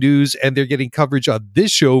making news and they're getting coverage on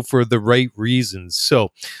this show for the right reasons.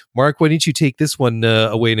 So, Mark, why don't you take this one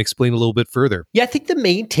away and explain a little bit further? Yeah, I think the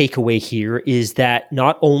main takeaway here is that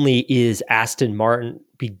not only is Aston Martin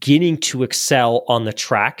beginning to excel on the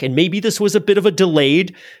track, and maybe this was a bit of a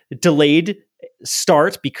delayed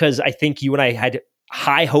start, because I think you and I had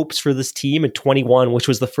high hopes for this team in 21, which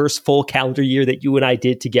was the first full calendar year that you and I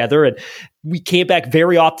did together. And we came back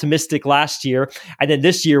very optimistic last year. And then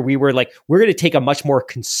this year we were like, we're going to take a much more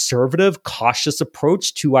conservative, cautious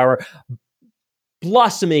approach to our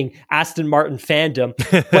blossoming Aston Martin fandom,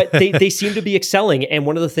 but they seem to be excelling. And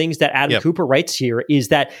one of the things that Adam Cooper writes here is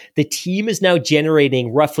that the team is now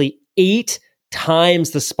generating roughly 8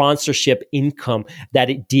 times the sponsorship income that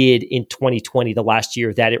it did in 2020, the last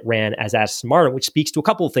year that it ran as Aston Martin, which speaks to a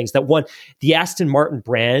couple of things. That one, the Aston Martin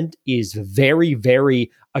brand is very, very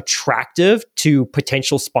attractive to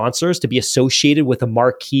potential sponsors. To be associated with a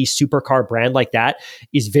marquee supercar brand like that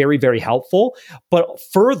is very, very helpful. But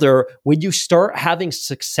further, when you start having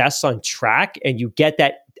success on track and you get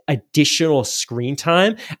that additional screen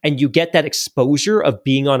time and you get that exposure of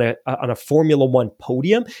being on a Formula One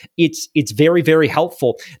podium, it's very, very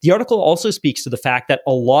helpful. The article also speaks to the fact that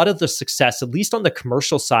a lot of the success, at least on the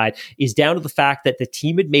commercial side, is down to the fact that the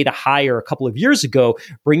team had made a hire a couple of years ago,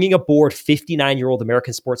 bringing aboard 59-year-old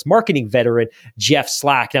American sports marketing veteran Jeff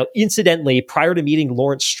Slack. Now, incidentally, prior to meeting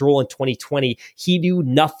Lawrence Stroll in 2020, he knew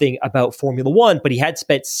nothing about Formula One, but he had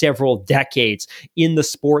spent several decades in the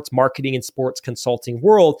sports marketing and sports consulting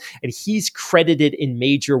world. And he's credited in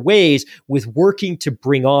major ways with working to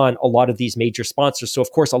bring on a lot of these major sponsors. So,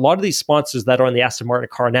 of course, a lot of these sponsors that are on the Aston Martin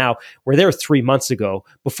car now were there 3 months ago,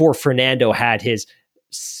 before Fernando had his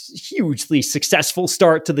hugely successful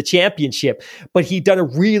start to the championship. But he'd done a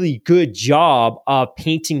really good job of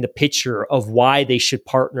painting the picture of why they should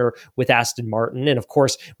partner with Aston Martin. And of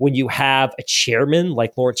course, when you have a chairman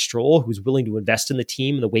like Lawrence Stroll, who's willing to invest in the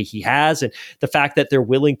team in the way he has, and the fact that they're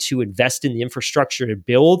willing to invest in the infrastructure to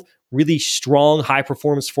build really strong,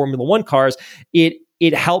 high-performance Formula One cars, it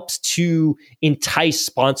helps to entice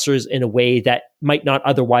sponsors in a way that might not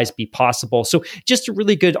otherwise be possible. So just a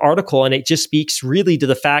really good article. And it just speaks really to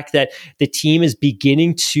the fact that the team is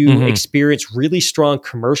beginning to experience really strong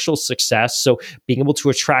commercial success. So being able to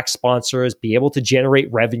attract sponsors, be able to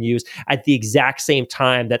generate revenues at the exact same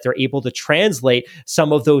time that they're able to translate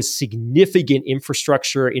some of those significant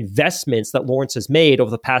infrastructure investments that Lawrence has made over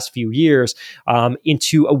the past few years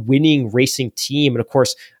into a winning racing team. And of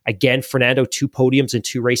course, again, Fernando, 2 podiums in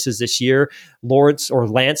 2 races this year.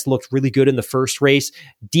 Lance looked really good in the first race,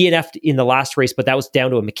 DNF'd in the last race, but that was down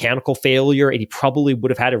to a mechanical failure, and he probably would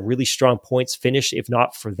have had a really strong points finish if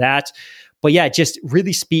not for that. But yeah, it just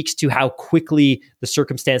really speaks to how quickly the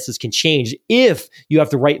circumstances can change if you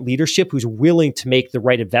have the right leadership who's willing to make the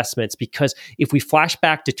right investments. Because if we flash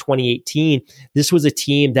back to 2018, this was a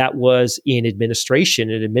team that was in administration,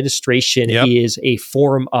 and administration is a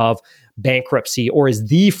form of bankruptcy, or is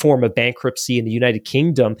the form of bankruptcy in the United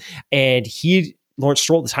Kingdom. And Lawrence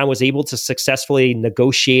Stroll at the time was able to successfully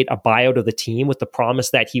negotiate a buyout of the team with the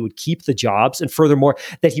promise that he would keep the jobs, and furthermore,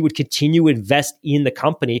 that he would continue to invest in the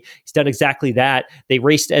company. He's done exactly that. They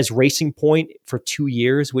raced as Racing Point for 2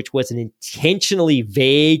 years, which was an intentionally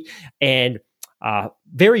vague and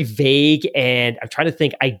very vague, and I'm trying to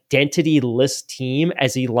think, identity-less team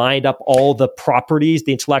as he lined up all the properties,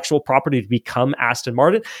 the intellectual property to become Aston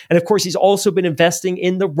Martin. And of course, he's also been investing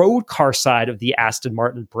in the road car side of the Aston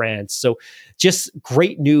Martin brand. So just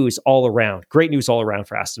great news all around. Great news all around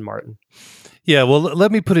for Aston Martin. Yeah, well,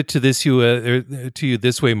 let me put it to you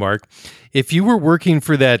this way, Mark. If you were working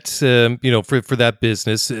for that, for that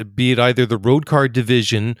business, be it either the road car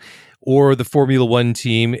division or the Formula One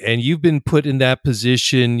team, and you've been put in that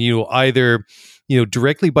position, either,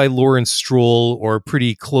 directly by Lawrence Stroll or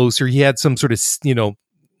pretty close, or he had some sort of,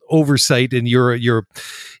 oversight in your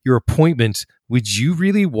appointment, would you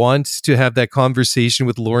really want to have that conversation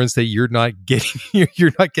with Lawrence that you're not getting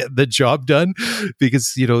the job done?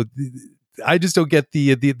 Because, I just don't get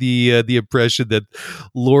the impression that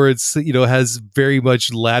Lawrence, has very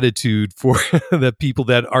much latitude for the people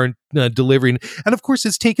that aren't delivering. And of course,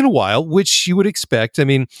 it's taken a while, which you would expect. I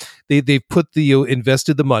mean, they've put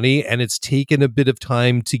invested the money, and it's taken a bit of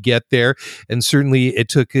time to get there. And certainly it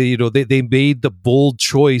took, they made the bold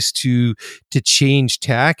choice to change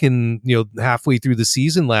tack and, halfway through the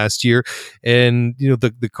season last year. And,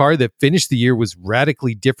 the car that finished the year was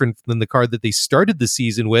radically different than the car that they started the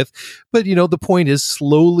season with. But, the point is,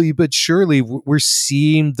 slowly but surely, we're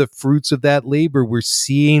seeing the fruits of that labor. We're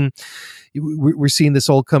seeing this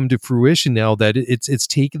all come to fruition now, that it's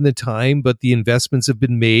taken the time, but the investments have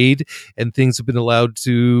been made and things have been allowed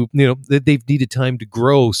to, they've needed time to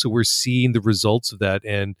grow. So we're seeing the results of that.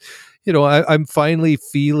 And, I'm finally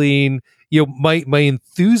feeling, my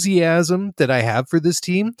enthusiasm that I have for this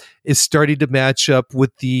team is starting to match up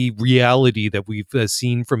with the reality that we've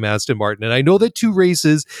seen from Aston Martin. And I know that 2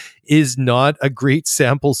 races is not a great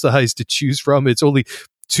sample size to choose from. It's only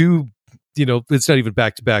 2, it's not even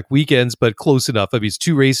back-to-back weekends, but close enough. I mean, it's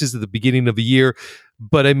 2 races at the beginning of the year,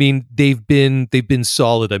 but I mean, they've been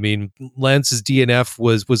solid. I mean, Lance's DNF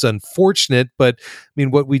was unfortunate, but I mean,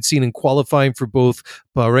 what we'd seen in qualifying for both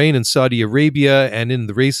Bahrain and Saudi Arabia and in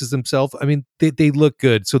the races themselves, I mean, they look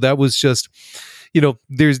good. So that was just,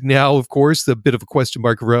 there's now, of course, a bit of a question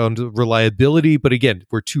mark around reliability. But again,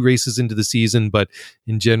 we're 2 races into the season, but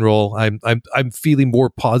in general, I'm feeling more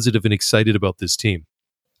positive and excited about this team.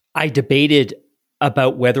 I debated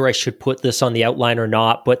about whether I should put this on the outline or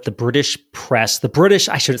not, but I shouldn't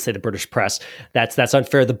say the British press. That's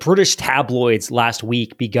unfair. The British tabloids last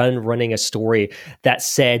week begun running a story that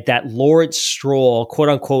said that Lawrence Stroll, quote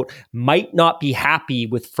unquote, might not be happy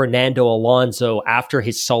with Fernando Alonso after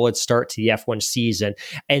his solid start to the F1 season.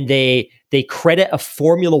 And they credit a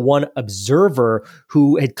Formula One observer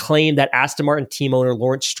who had claimed that Aston Martin team owner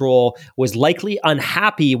Lawrence Stroll was likely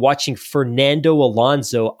unhappy watching Fernando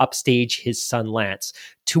Alonso upstage his son Lance.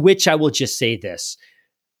 To which I will just say this.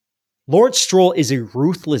 Lawrence Stroll is a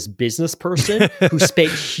ruthless business person who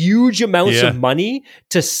spent huge amounts of money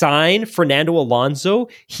to sign Fernando Alonso.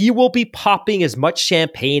 He will be popping as much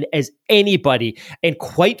champagne as anybody. And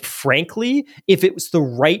quite frankly, if it was the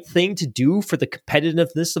right thing to do for the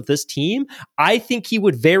competitiveness of this team, I think he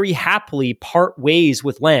would very happily part ways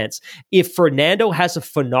with Lance. If Fernando has a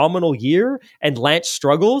phenomenal year and Lance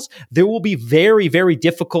struggles, there will be very, very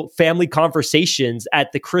difficult family conversations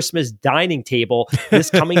at the Christmas dining table this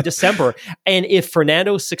coming December. And if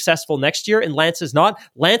Fernando is successful next year and Lance is not,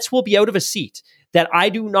 Lance will be out of a seat. That I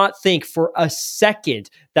do not think for a second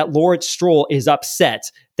that Lawrence Stroll is upset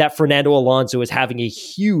that Fernando Alonso is having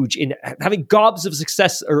having gobs of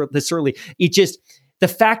success this early. The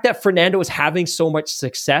fact that Fernando is having so much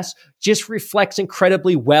success just reflects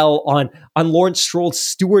incredibly well on Lawrence Stroll's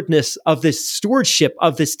stewardship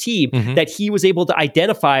of this team, that he was able to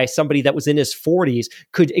identify somebody that was in his 40s,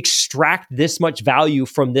 could extract this much value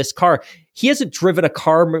from this car. He hasn't driven a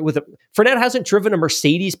car Fernando hasn't driven a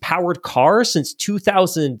Mercedes powered car since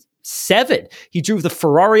 2007. He drove the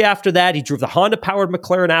Ferrari after that. He drove the Honda powered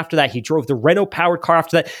McLaren after that. He drove the Renault powered car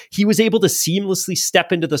after that. He was able to seamlessly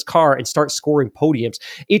step into this car and start scoring podiums.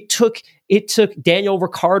 It took Daniel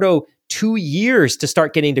Ricciardo 2 years to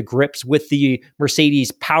start getting to grips with the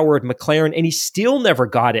Mercedes powered McLaren, and he still never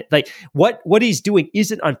got it. Like what he's doing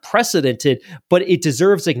isn't unprecedented, but it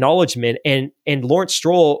deserves acknowledgement. And Lawrence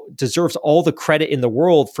Stroll deserves all the credit in the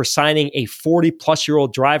world for signing a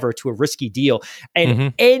 40-plus-year-old driver to a risky deal.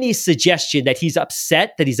 And any suggestion that he's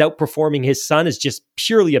upset that he's outperforming his son is just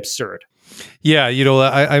purely absurd. Yeah,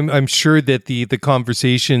 I'm sure that the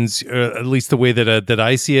conversations, at least the way that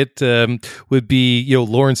I see it, would be,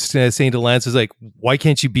 Lawrence saying to Lance is like, why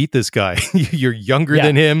can't you beat this guy? You're younger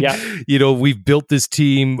than him. Yeah. We've built this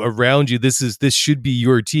team around you. This should be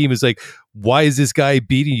your team. It's like, why is this guy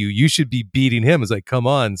beating you? You should be beating him. It's like, come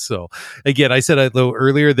on. So again, I said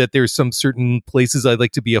earlier that there's some certain places I'd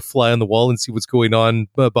like to be a fly on the wall and see what's going on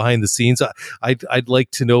behind the scenes. I'd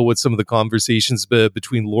like to know what some of the conversations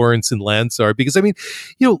between Lawrence and Lance are, because I mean,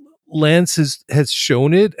 Lance has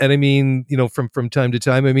shown it. And I mean, from time to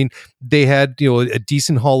time, I mean, they had, a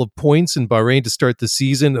decent haul of points in Bahrain to start the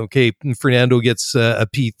season. Okay. Fernando gets a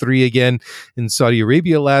P3 again in Saudi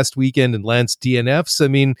Arabia last weekend, and Lance DNFs. I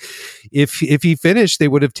mean, if he finished, they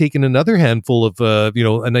would have taken another handful of, a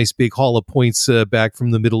nice big haul of points back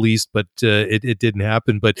from the Middle East, but it didn't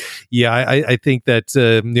happen. But yeah, I think that,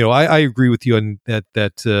 I agree with you on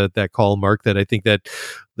that call, Mark, that I think that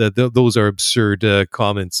those are absurd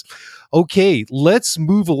comments. Okay, let's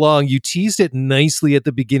move along. You teased it nicely at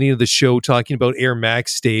the beginning of the show talking about Air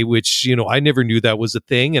Max Day, which, I never knew that was a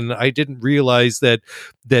thing. And I didn't realize that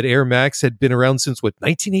Air Max had been around since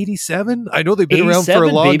 1987? I know they've been around for a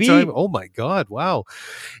long time. Oh my God. Wow.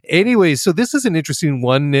 Anyway, so this is an interesting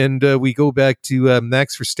one. And we go back to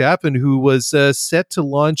Max Verstappen, who was set to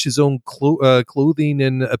launch his own clothing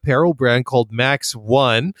and apparel brand called Max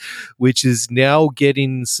One, which is now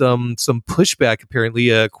getting some pushback, apparently,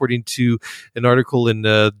 according to an article in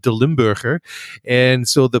De Limburger. And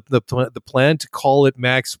so the plan to call it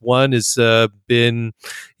Max One has been,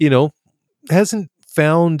 hasn't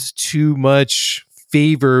found too much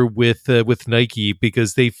favor with Nike,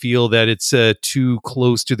 because they feel that it's too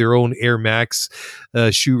close to their own Air Max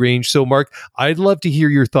shoe range. So Mark, I'd love to hear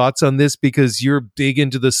your thoughts on this, because you're big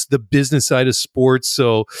into the business side of sports.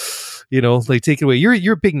 So, take it away.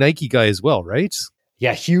 You're a big Nike guy as well, right?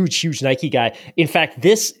 Yeah, huge Nike guy. In fact,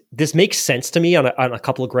 this makes sense to me on a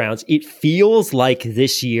couple of grounds. It feels like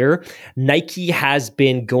this year Nike has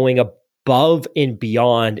been going above and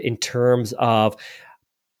beyond in terms of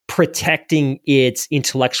protecting its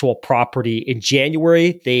intellectual property. In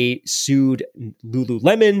January, they sued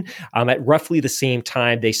Lululemon. At roughly the same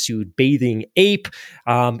time, they sued Bathing Ape.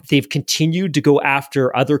 They've continued to go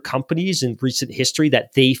after other companies in recent history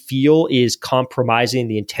that they feel is compromising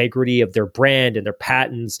the integrity of their brand and their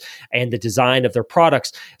patents and the design of their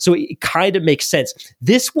products. So it kind of makes sense.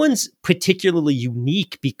 This one's particularly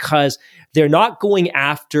unique because they're not going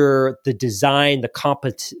after the design, the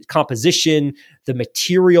composition, the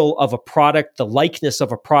material of a product, the likeness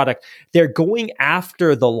of a product. They're going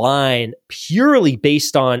after the line purely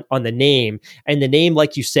based on the name. And the name,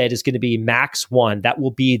 like you said, is going to be Max One. That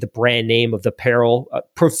will be the brand name of the apparel,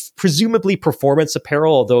 presumably performance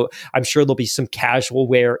apparel, although I'm sure there'll be some casual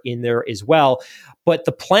wear in there as well. But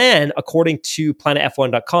the plan, according to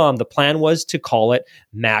planetf1.com, the plan was to call it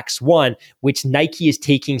Max One, which Nike is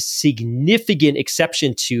taking significant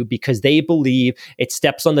exception to because they believe it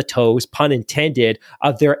steps on the toes, pun intended,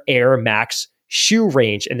 of their Air Max shoe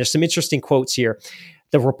range. And there's some interesting quotes here.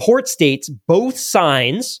 The report states both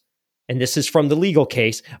signs, and this is from the legal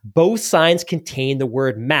case, both signs contain the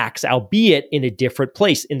word Max, albeit in a different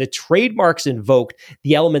place. In the trademarks invoked,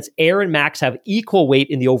 the elements Air and Max have equal weight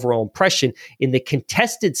in the overall impression. In the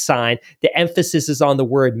contested sign, the emphasis is on the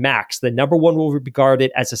word Max. The number one will be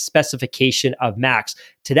regarded as a specification of Max.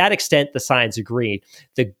 To that extent, the signs agreed.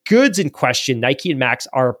 The goods in question, Nike and Max,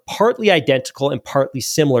 are partly identical and partly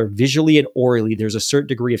similar visually and orally. There's a certain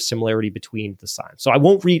degree of similarity between the signs. So I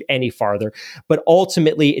won't read any farther, but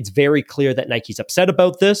ultimately it's very clear that Nike's upset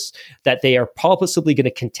about this, that they are possibly going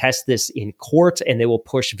to contest this in court, and they will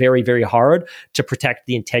push very, very hard to protect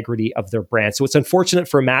the integrity of their brand. So it's unfortunate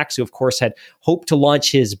for Max, who of course had hoped to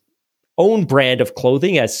launch his own brand of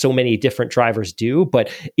clothing, as so many different drivers do.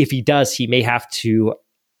 But if he does, he might have to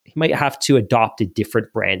adopt a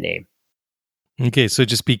different brand name. Okay, so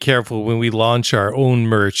just be careful when we launch our own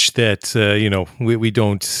merch that we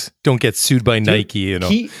don't get sued by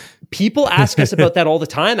Nike. People ask us about that all the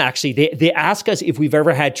time. Actually, they ask us if we've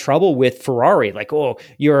ever had trouble with Ferrari. Like, oh,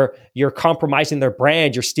 you're compromising their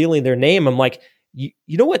brand, you're stealing their name. I'm like, you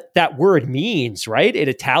know what that word means, right? In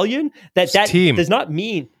Italian, that team does not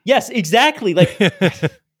mean. Yes, exactly. Like.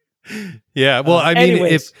 Yeah, well, I mean,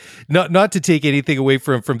 anyways. if not to take anything away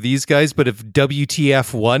from these guys, but if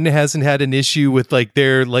WTF1 hasn't had an issue with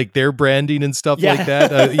their branding and stuff like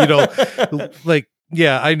that,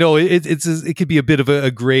 yeah, I know it could be a bit of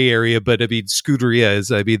a gray area, but I mean,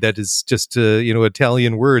 Scuderia that is just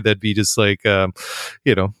Italian word. That'd be just like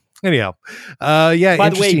Anyhow, yeah.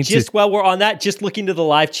 By the way, just while we're on that, just looking to the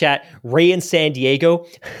live chat, Ray in San Diego,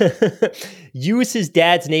 use his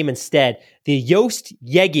dad's name instead. The Joost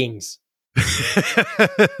Jeggings.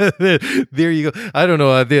 There you go. I don't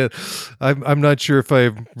know. I'm not sure if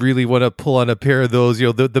I really want to pull on a pair of those.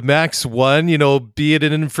 The Max One. Be it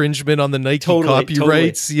an infringement on the Nike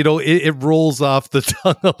copyrights. Totally. It rolls off the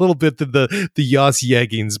tongue a little bit. The Jos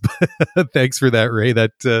Jeggings. Thanks for that, Ray.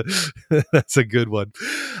 That's a good one.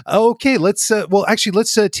 Okay, let's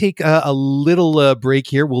take a little break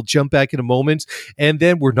here. We'll jump back in a moment, and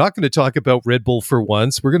then we're not going to talk about Red Bull for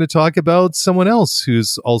once. We're going to talk about someone else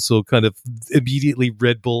who's also kind of immediately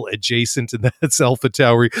Red Bull adjacent, and that's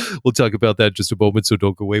AlphaTauri. We'll talk about that in just a moment, so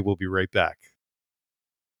don't go away. We'll be right back.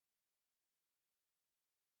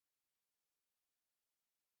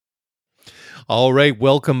 All right,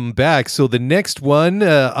 welcome back. So the next one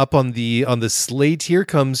up on the slate here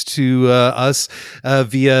comes to us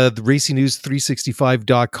via the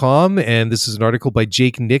RacingNews365.com, and this is an article by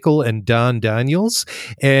Jake Nickel and Don Daniels,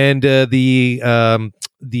 and the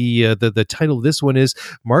the title of this one is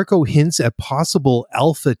Marco hints at possible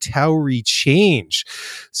AlphaTauri change.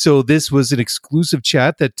 So this was an exclusive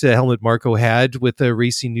chat that Helmut Marko had with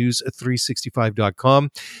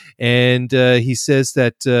RacingNews365.com, and he says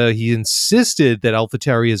that he insisted that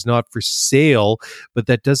AlphaTauri is not for sale, but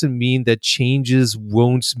that doesn't mean that changes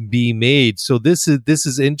won't be made. So this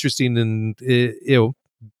is interesting, and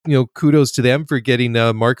kudos to them for getting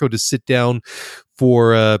Marko to sit down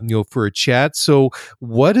for a chat. So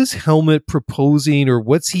what is Helmut proposing, or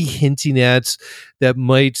what's he hinting at that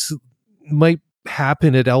might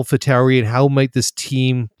happen at AlphaTauri, and how might this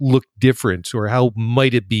team look different, or how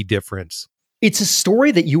might it be different? It's a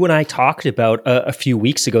story that you and I talked about a few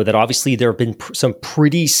weeks ago, that obviously there have been some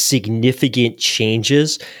pretty significant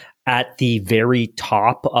changes at the very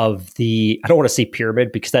top of the, I don't want to say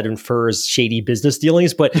pyramid because that infers shady business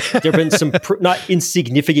dealings, but there have been some not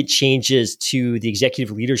insignificant changes to the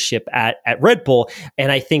executive leadership at Red Bull.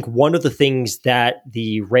 And I think one of the things that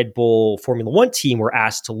the Red Bull Formula One team were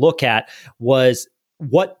asked to look at was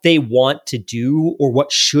what they want to do, or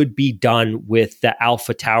what should be done with the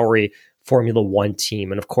AlphaTauri Formula One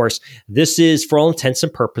team. And of course, this is, for all intents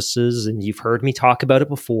and purposes, and you've heard me talk about it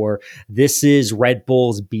before, this is Red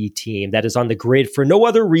Bull's B team that is on the grid for no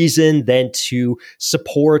other reason than to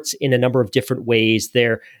support in a number of different ways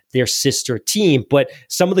their sister team. But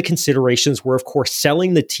some of the considerations were, of course,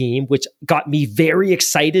 selling the team, which got me very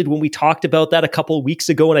excited when we talked about that a couple of weeks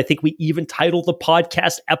ago. And I think we even titled the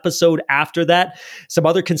podcast episode after that. Some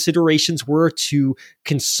other considerations were to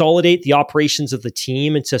consolidate the operations of the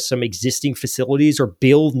team into some existing facilities, or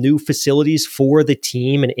build new facilities for the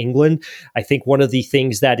team in England. I think one of the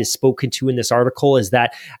things that is spoken to in this article is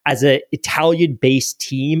that as an Italian-based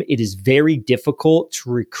team, it is very difficult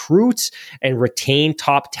to recruit and retain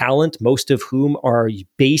top talent, most of whom are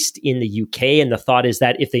based in the UK. And the thought is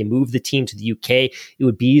that if they move the team to the UK, it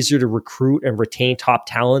would be easier to recruit and retain top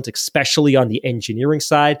talent, especially on the engineering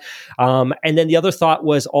side. And then the other thought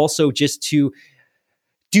was also just to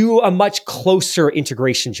do a much closer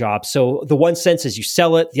integration job. So the one sense is you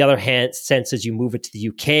sell it, the other sense is you move it to the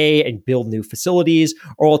UK and build new facilities,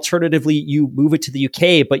 or alternatively, you move it to the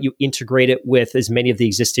UK, but you integrate it with as many of the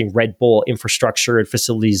existing Red Bull infrastructure and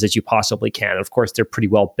facilities as you possibly can. Of course, they're pretty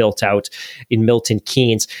well built out in Milton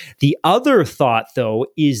Keynes. The other thought, though,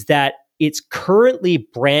 is that it's currently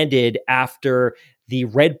branded after the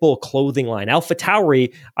Red Bull clothing line.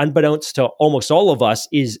 AlphaTauri, unbeknownst to almost all of us,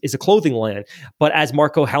 is a clothing line. But as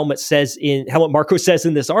Helmut Marko says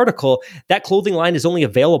in this article, that clothing line is only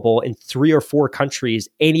available in 3 or 4 countries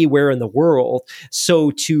anywhere in the world.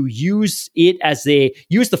 So to use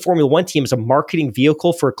the Formula One team as a marketing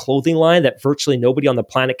vehicle for a clothing line that virtually nobody on the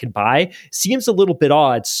planet can buy seems a little bit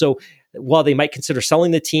odd. So while they might consider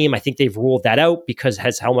selling the team, I think they've ruled that out because,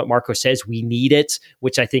 as Helmut Marko says, we need it,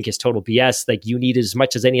 which I think is total BS. Like, you need it as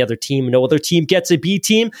much as any other team. No other team gets a B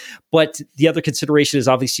team. But the other consideration is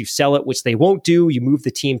obviously you sell it, which they won't do. You move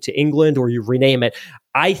the team to England or you rename it.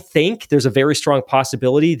 I think there's a very strong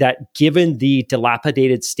possibility that, given the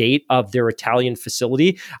dilapidated state of their Italian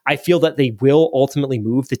facility, I feel that they will ultimately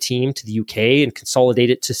move the team to the UK and consolidate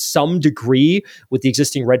it to some degree with the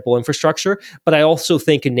existing Red Bull infrastructure. But I also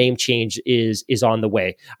think a name change is on the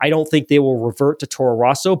way. I don't think they will revert to Toro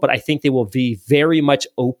Rosso, but I think they will be very much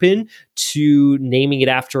open to naming it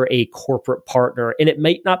after a corporate partner. And it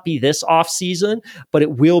might not be this off season, but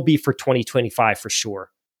it will be for 2025 for sure.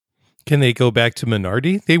 Can they go back to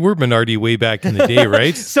Minardi? They were Minardi way back in the day,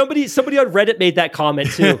 right? Somebody on Reddit made that comment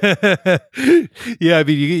too. Yeah, I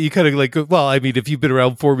mean, you kind of like, well, I mean, if you've been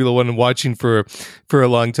around Formula One and watching for a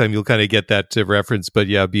long time, you'll kind of get that reference. But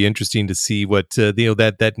yeah, it'd be interesting to see what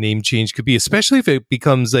that name change could be, especially if it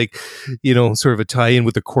becomes like, sort of a tie-in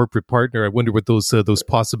with a corporate partner. I wonder what those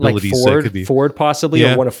possibilities like could be. Ford possibly,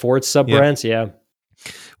 or one of Ford's sub brands. Yeah.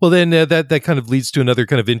 Well, then that kind of leads to another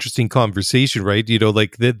kind of interesting conversation, right?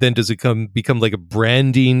 Then does it become like a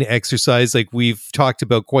branding exercise, like we've talked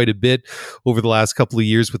about quite a bit over the last couple of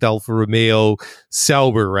years with Alfa Romeo,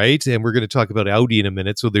 Sauber, right? And we're going to talk about Audi in a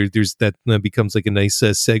minute. So there's that becomes like a nice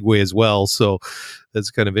segue as well. So that's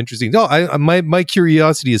kind of interesting. No, my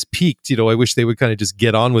curiosity is piqued. I wish they would kind of just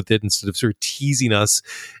get on with it instead of sort of teasing us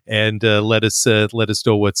and let us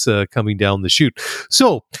know what's coming down the chute.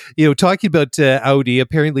 So, talking about Audi,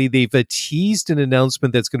 apparently they've teased an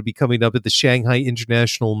announcement that's going to be coming up at the Shanghai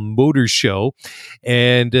International Motor Show,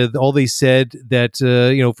 and all they said that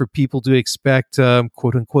for people to expect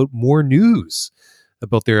quote unquote more news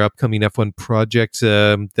about their upcoming F1 project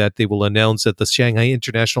that they will announce at the Shanghai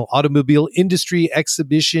International Automobile Industry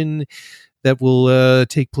Exhibition that will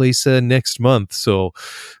take place next month. So,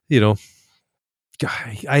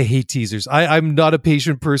 I hate teasers. I'm not a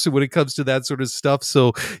patient person when it comes to that sort of stuff.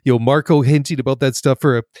 So, Marco hinting about that stuff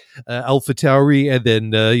for AlphaTauri, and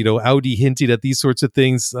then Audi hinting at these sorts of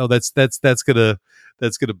things. Oh, that's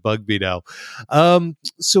gonna bug me now.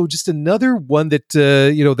 So just another one that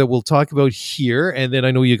that we'll talk about here, and then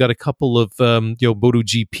I know you got a couple of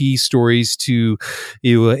MotoGP stories to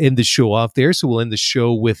end the show off there. So we'll end the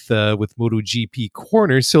show with MotoGP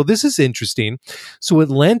Corner. So this is interesting. So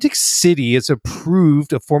Atlantic City has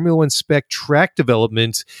approved a Formula One spec track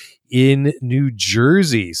development in New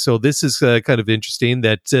Jersey. So this is kind of interesting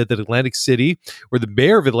that Atlantic City, or the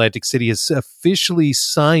mayor of Atlantic City, has officially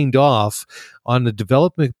signed off on a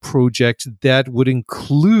development project that would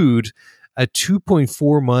include a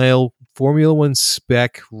 2.4 mile Formula One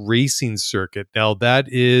spec racing circuit. Now that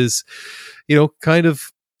is, kind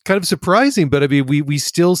of surprising, but I mean, we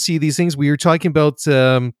still see these things. We were talking about, just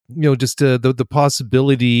the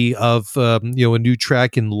possibility of, a new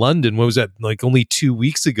track in London. What was that, like only 2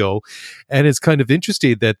 weeks ago? And it's kind of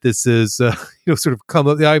interesting that this is, sort of come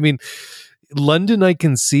up. I mean, London I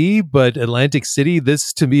can see, but Atlantic City,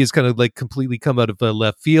 this to me is kind of like completely come out of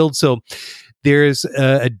left field. So there's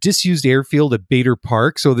a disused airfield at Bader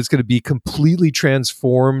Park, so that's going to be completely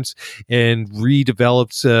transformed and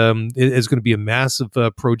redeveloped. It's going to be a massive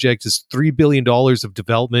project. It's $3 billion of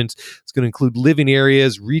development. It's going to include living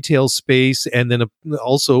areas, retail space, and then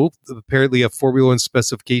also apparently a Formula One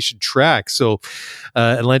specification track. So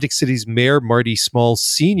Atlantic City's Mayor, Marty Small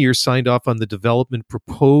Sr., signed off on the development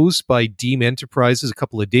proposed by Deem Enterprises a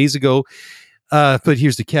couple of days ago. But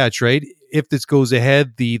here's the catch, right? If this goes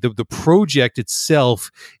ahead, the project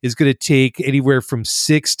itself is going to take anywhere from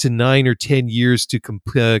 6 to 9 or 10 years to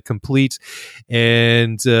complete.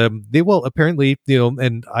 And they will apparently,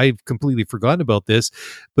 and I've completely forgotten about this,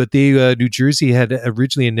 but New Jersey had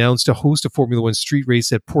originally announced to host a Formula One street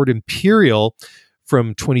race at Port Imperial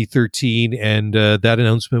from 2013, and that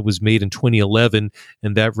announcement was made in 2011,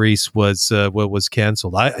 and that race was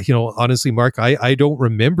canceled. Honestly, Mark, I don't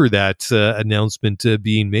remember that announcement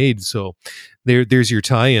being made. So there's your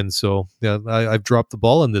tie-in. So I've dropped the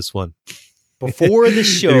ball on this one. Before the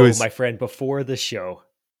show, anyways, my friend, before the show.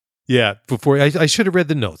 Yeah, before I should have read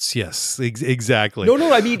the notes. Yes, exactly.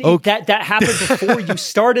 No. I mean, that happened before you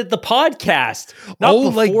started the podcast, not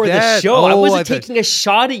before the show. I wasn't taking a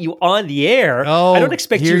shot at you on the air. I don't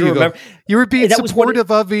expect you to remember. You were being supportive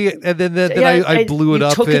of me, and then I blew it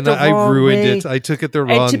up, and I ruined it. I took it the wrong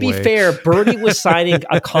way. And to be fair, Bernie was signing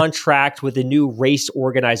a contract with a new race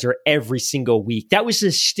organizer every single week. That was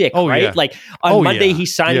his shtick, right? Yeah. Like on Monday,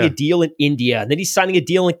 he's signing a deal in India, and then he's signing a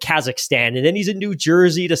deal in Kazakhstan, and then he's in New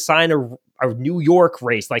Jersey to sign a New York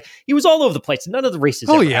race. Like he was all over the place. None of the races.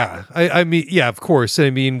 I mean, yeah, of course.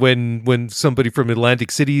 I mean, when somebody from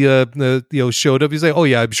Atlantic City, showed up, he's like, oh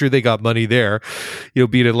yeah, I'm sure they got money there,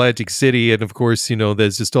 being Atlantic City. And of course,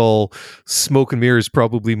 there's just all smoke and mirrors,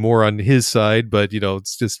 probably more on his side, but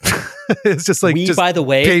it's just, it's just like, by the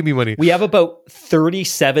way, pay me money. We have about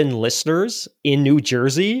 37 listeners in New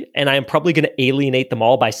Jersey, and I'm probably going to alienate them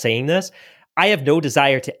all by saying this. I have no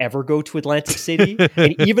desire to ever go to Atlantic City.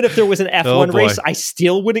 And even if there was an F1 race, I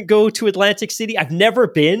still wouldn't go to Atlantic City. I've never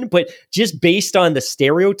been, but just based on the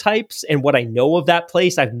stereotypes and what I know of that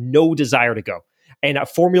place, I have no desire to go. And a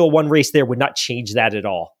Formula One race there would not change that at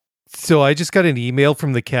all. So I just got an email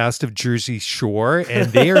from the cast of Jersey Shore,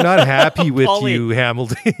 and they are not happy with you,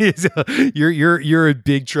 Hamilton. You're in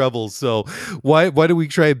big trouble. So why don't we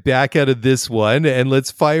try back out of this one, and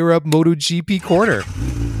let's fire up MotoGP Corner.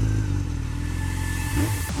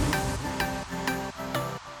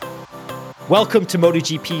 Welcome to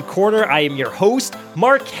MotoGP Corner. I am your host,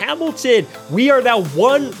 Mark Hamilton. We are now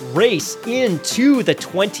one race into the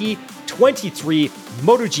 2023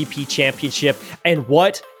 MotoGP Championship, and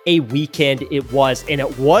what a weekend it was. And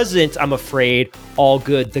it wasn't, I'm afraid, all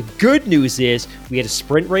good. The good news is we had a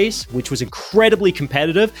sprint race, which was incredibly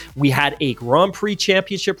competitive. We had a Grand Prix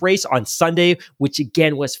Championship race on Sunday, which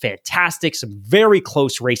again was fantastic. Some very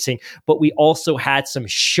close racing, but we also had some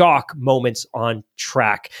shock moments on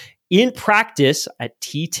track. In practice at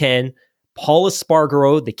T10, Paul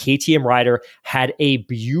Espargaro, the KTM rider, had a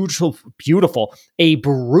brutal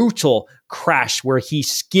crash where he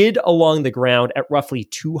skid along the ground at roughly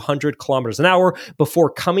 200 kilometers an hour before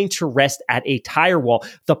coming to rest at a tire wall.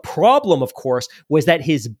 The problem, of course, was that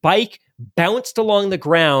his bike bounced along the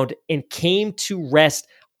ground and came to rest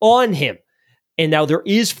on him. And now there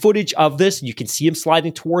is footage of this. You can see him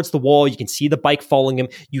sliding towards the wall. You can see the bike following him.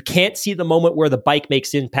 You can't see the moment where the bike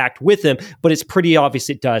makes impact with him, but it's pretty obvious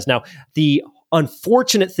it does. Now, the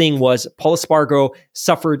Unfortunate thing was Paul Espargaro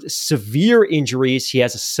suffered severe injuries. He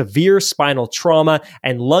has a severe spinal trauma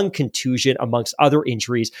and lung contusion, amongst other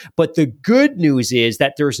injuries. But the good news is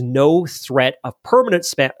that there's no threat of permanent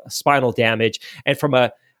spinal damage. And from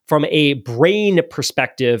a brain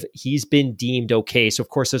perspective, he's been deemed okay. So, of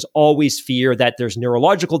course, there's always fear that there's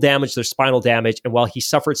neurological damage, there's spinal damage. And while he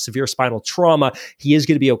suffered severe spinal trauma, he is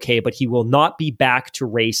going to be okay, but he will not be back to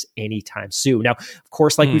race anytime soon. Now, of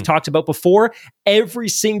course, like we've talked about before, every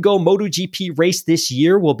single MotoGP race this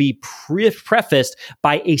year will be prefaced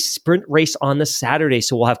by a sprint race on the Saturday.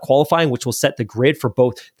 So we'll have qualifying, which will set the grid for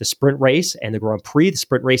both the sprint race and the Grand Prix. The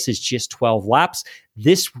sprint race is just 12 laps.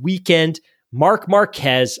 This weekend, Marc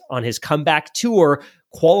Marquez on his comeback tour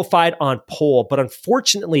qualified on pole, but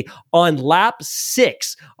unfortunately on lap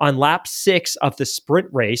six of the sprint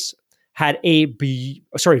race on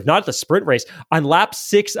lap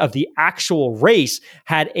 6 of the actual race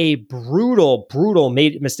had a brutal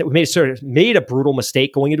made a brutal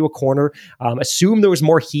mistake going into a corner. Assumed there was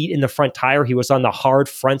more heat in the front tire. He was on the hard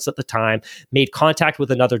fronts at the time, made contact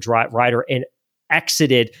with another rider and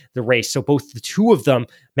exited the race. So both the two of them,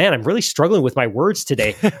 man, I'm really struggling with my words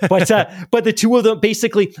today. But the two of them,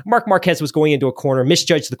 basically, Marc Marquez was going into a corner,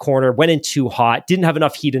 misjudged the corner, went in too hot, didn't have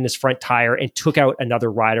enough heat in his front tire, and took out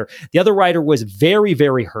another rider. The other rider was very,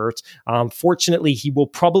 very hurt. Fortunately, he will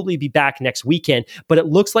probably be back next weekend, but it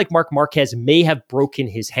looks like Marc Marquez may have broken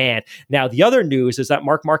his hand. Now, the other news is that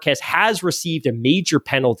Marc Marquez has received a major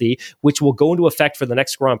penalty, which will go into effect for the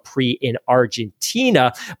next Grand Prix in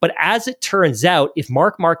Argentina. But as it turns out, if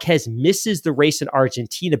Marc Marquez misses the race in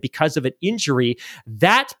Argentina because of an injury,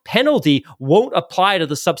 that penalty won't apply to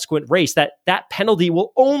the subsequent race. That penalty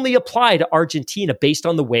will only apply to Argentina based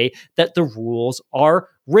on the way that the rules are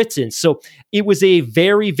written. So it was a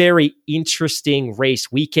very, very interesting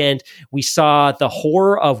race weekend. We saw the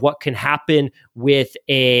horror of what can happen with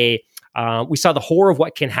in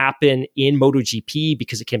MotoGP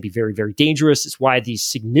because it can be very, very dangerous. It's why these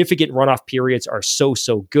significant runoff periods are so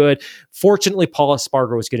good. Fortunately, Paul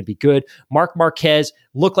Espargaro is going to be good. Marc Marquez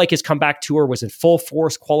looked like his comeback tour was in full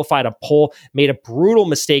force, qualified on pole, made a brutal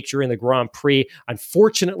mistake during the Grand Prix.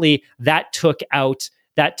 Unfortunately, that took out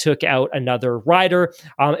another rider.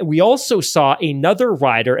 We also saw another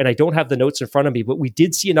rider, and I don't have the notes in front of me, but we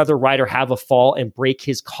did see another rider have a fall and break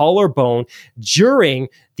his collarbone during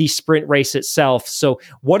the sprint race itself. So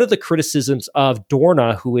one of the criticisms of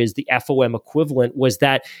Dorna, who is the FOM equivalent, was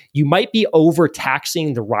that you might be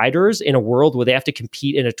overtaxing the riders in a world where they have to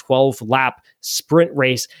compete in a 12-lap sprint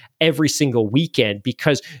race every single weekend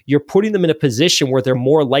because you're putting them in a position where they're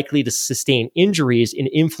more likely to sustain injuries and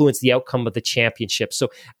influence the outcome of the championship. So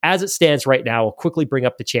as it stands right now, I'll quickly bring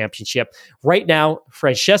up the championship. Right now,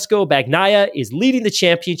 Francesco Bagnaia is leading the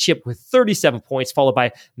championship with 37 points, followed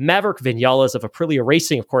by Maverick Vinales of Aprilia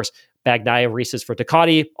Racing. Of course, Bagnaia races for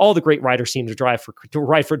Ducati. All the great riders seem to ride for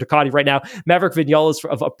Ducati right now. Maverick Vinales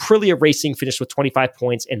of Aprilia Racing finished with 25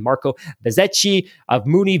 points, and Marco Bezzecchi of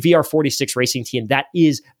Mooney VR46 Racing Team. That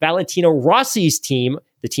is Valentino Rossi's team.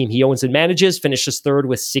 The team he owns and manages finishes third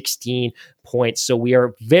with 16 points. So we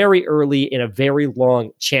are very early in a very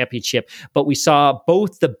long championship, but we saw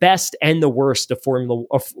both the best and the worst of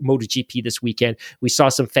MotoGP this weekend. We saw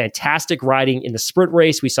some fantastic riding in the sprint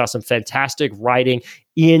race. We saw some fantastic riding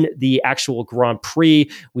in the actual Grand Prix.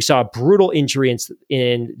 We saw a brutal injury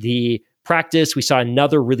in the practice. We saw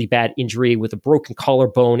another really bad injury with a broken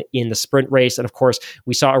collarbone in the sprint race. And of course,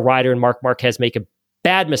 we saw a rider in Marc Marquez make a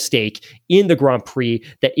bad mistake in the Grand Prix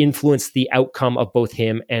that influenced the outcome of both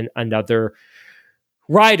him and another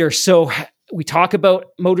rider. So we talk about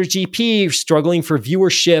MotoGP struggling for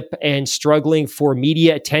viewership and struggling for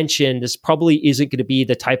media attention. This probably isn't going to be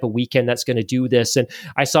the type of weekend that's going to do this. And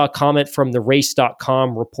I saw a comment from the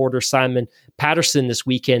race.com reporter Simon Patterson this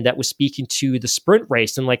weekend that was speaking to the sprint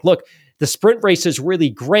race and look, the sprint race is really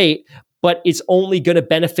great, but it's only going to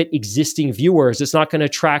benefit existing viewers. It's not going to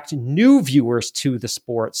attract new viewers to the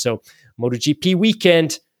sport. So MotoGP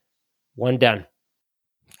weekend, one done.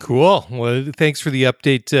 Cool. Well, thanks for the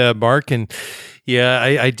update, Mark. And yeah,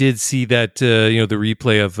 I did see that, the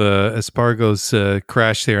replay of Espargaro's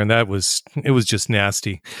crash there, and it was just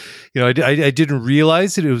nasty. I didn't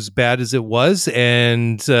realize it was bad as it was,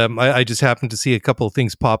 and I just happened to see a couple of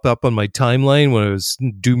things pop up on my timeline when I was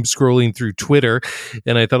doom scrolling through Twitter,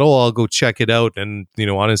 and I thought, I'll go check it out. And,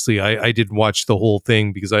 honestly, I didn't watch the whole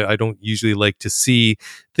thing because I don't usually like to see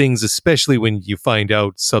things, especially when you find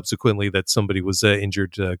out subsequently that somebody was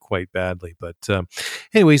injured quite badly. But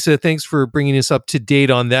anyways, thanks for bringing us up to date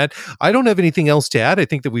on that. I don't have anything else to add. I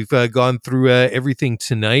think that we've gone through everything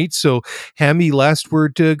tonight. So, Hammy, last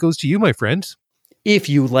word goes to you, my friend. If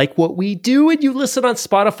you like what we do and you listen on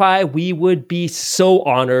Spotify, we would be so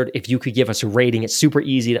honored if you could give us a rating. It's super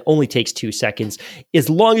easy. It only takes 2 seconds. As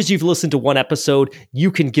long as you've listened to one episode,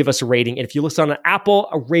 you can give us a rating. And if you listen on Apple,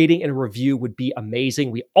 a rating and a review would be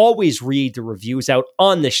amazing. We always read the reviews out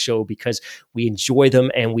on this show because we enjoy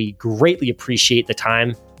them and we greatly appreciate the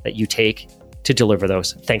time that you take to deliver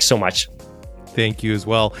those. Thanks so much. Thank you as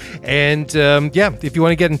well. And if you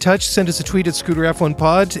want to get in touch, send us a tweet at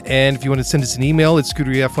ScooterF1Pod. And if you want to send us an email, it's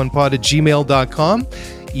scooterF1Pod@gmail.com.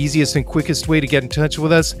 Easiest and quickest way to get in touch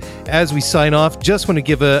with us. As we sign off, just want to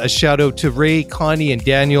give a shout out to Ray, Connie, and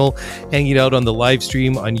Daniel hanging out on the live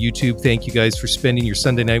stream on YouTube. Thank you guys for spending your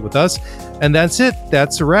Sunday night with us. And that's it.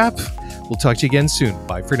 That's a wrap. We'll talk to you again soon.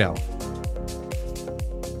 Bye for now.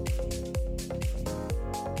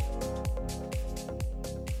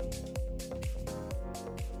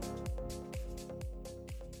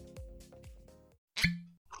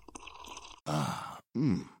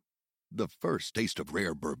 The first taste of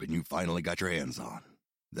rare bourbon you finally got your hands on.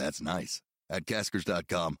 That's nice. At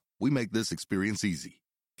Caskers.com, we make this experience easy.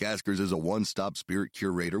 Caskers is a one-stop spirit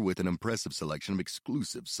curator with an impressive selection of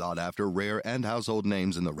exclusive, sought-after, rare, and household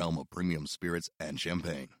names in the realm of premium spirits and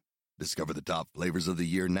champagne. Discover the top flavors of the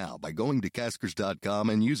year now by going to Caskers.com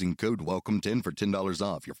and using code WELCOME10 for $10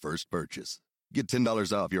 off your first purchase. Get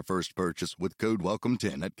 $10 off your first purchase with code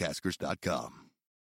WELCOME10 at Caskers.com.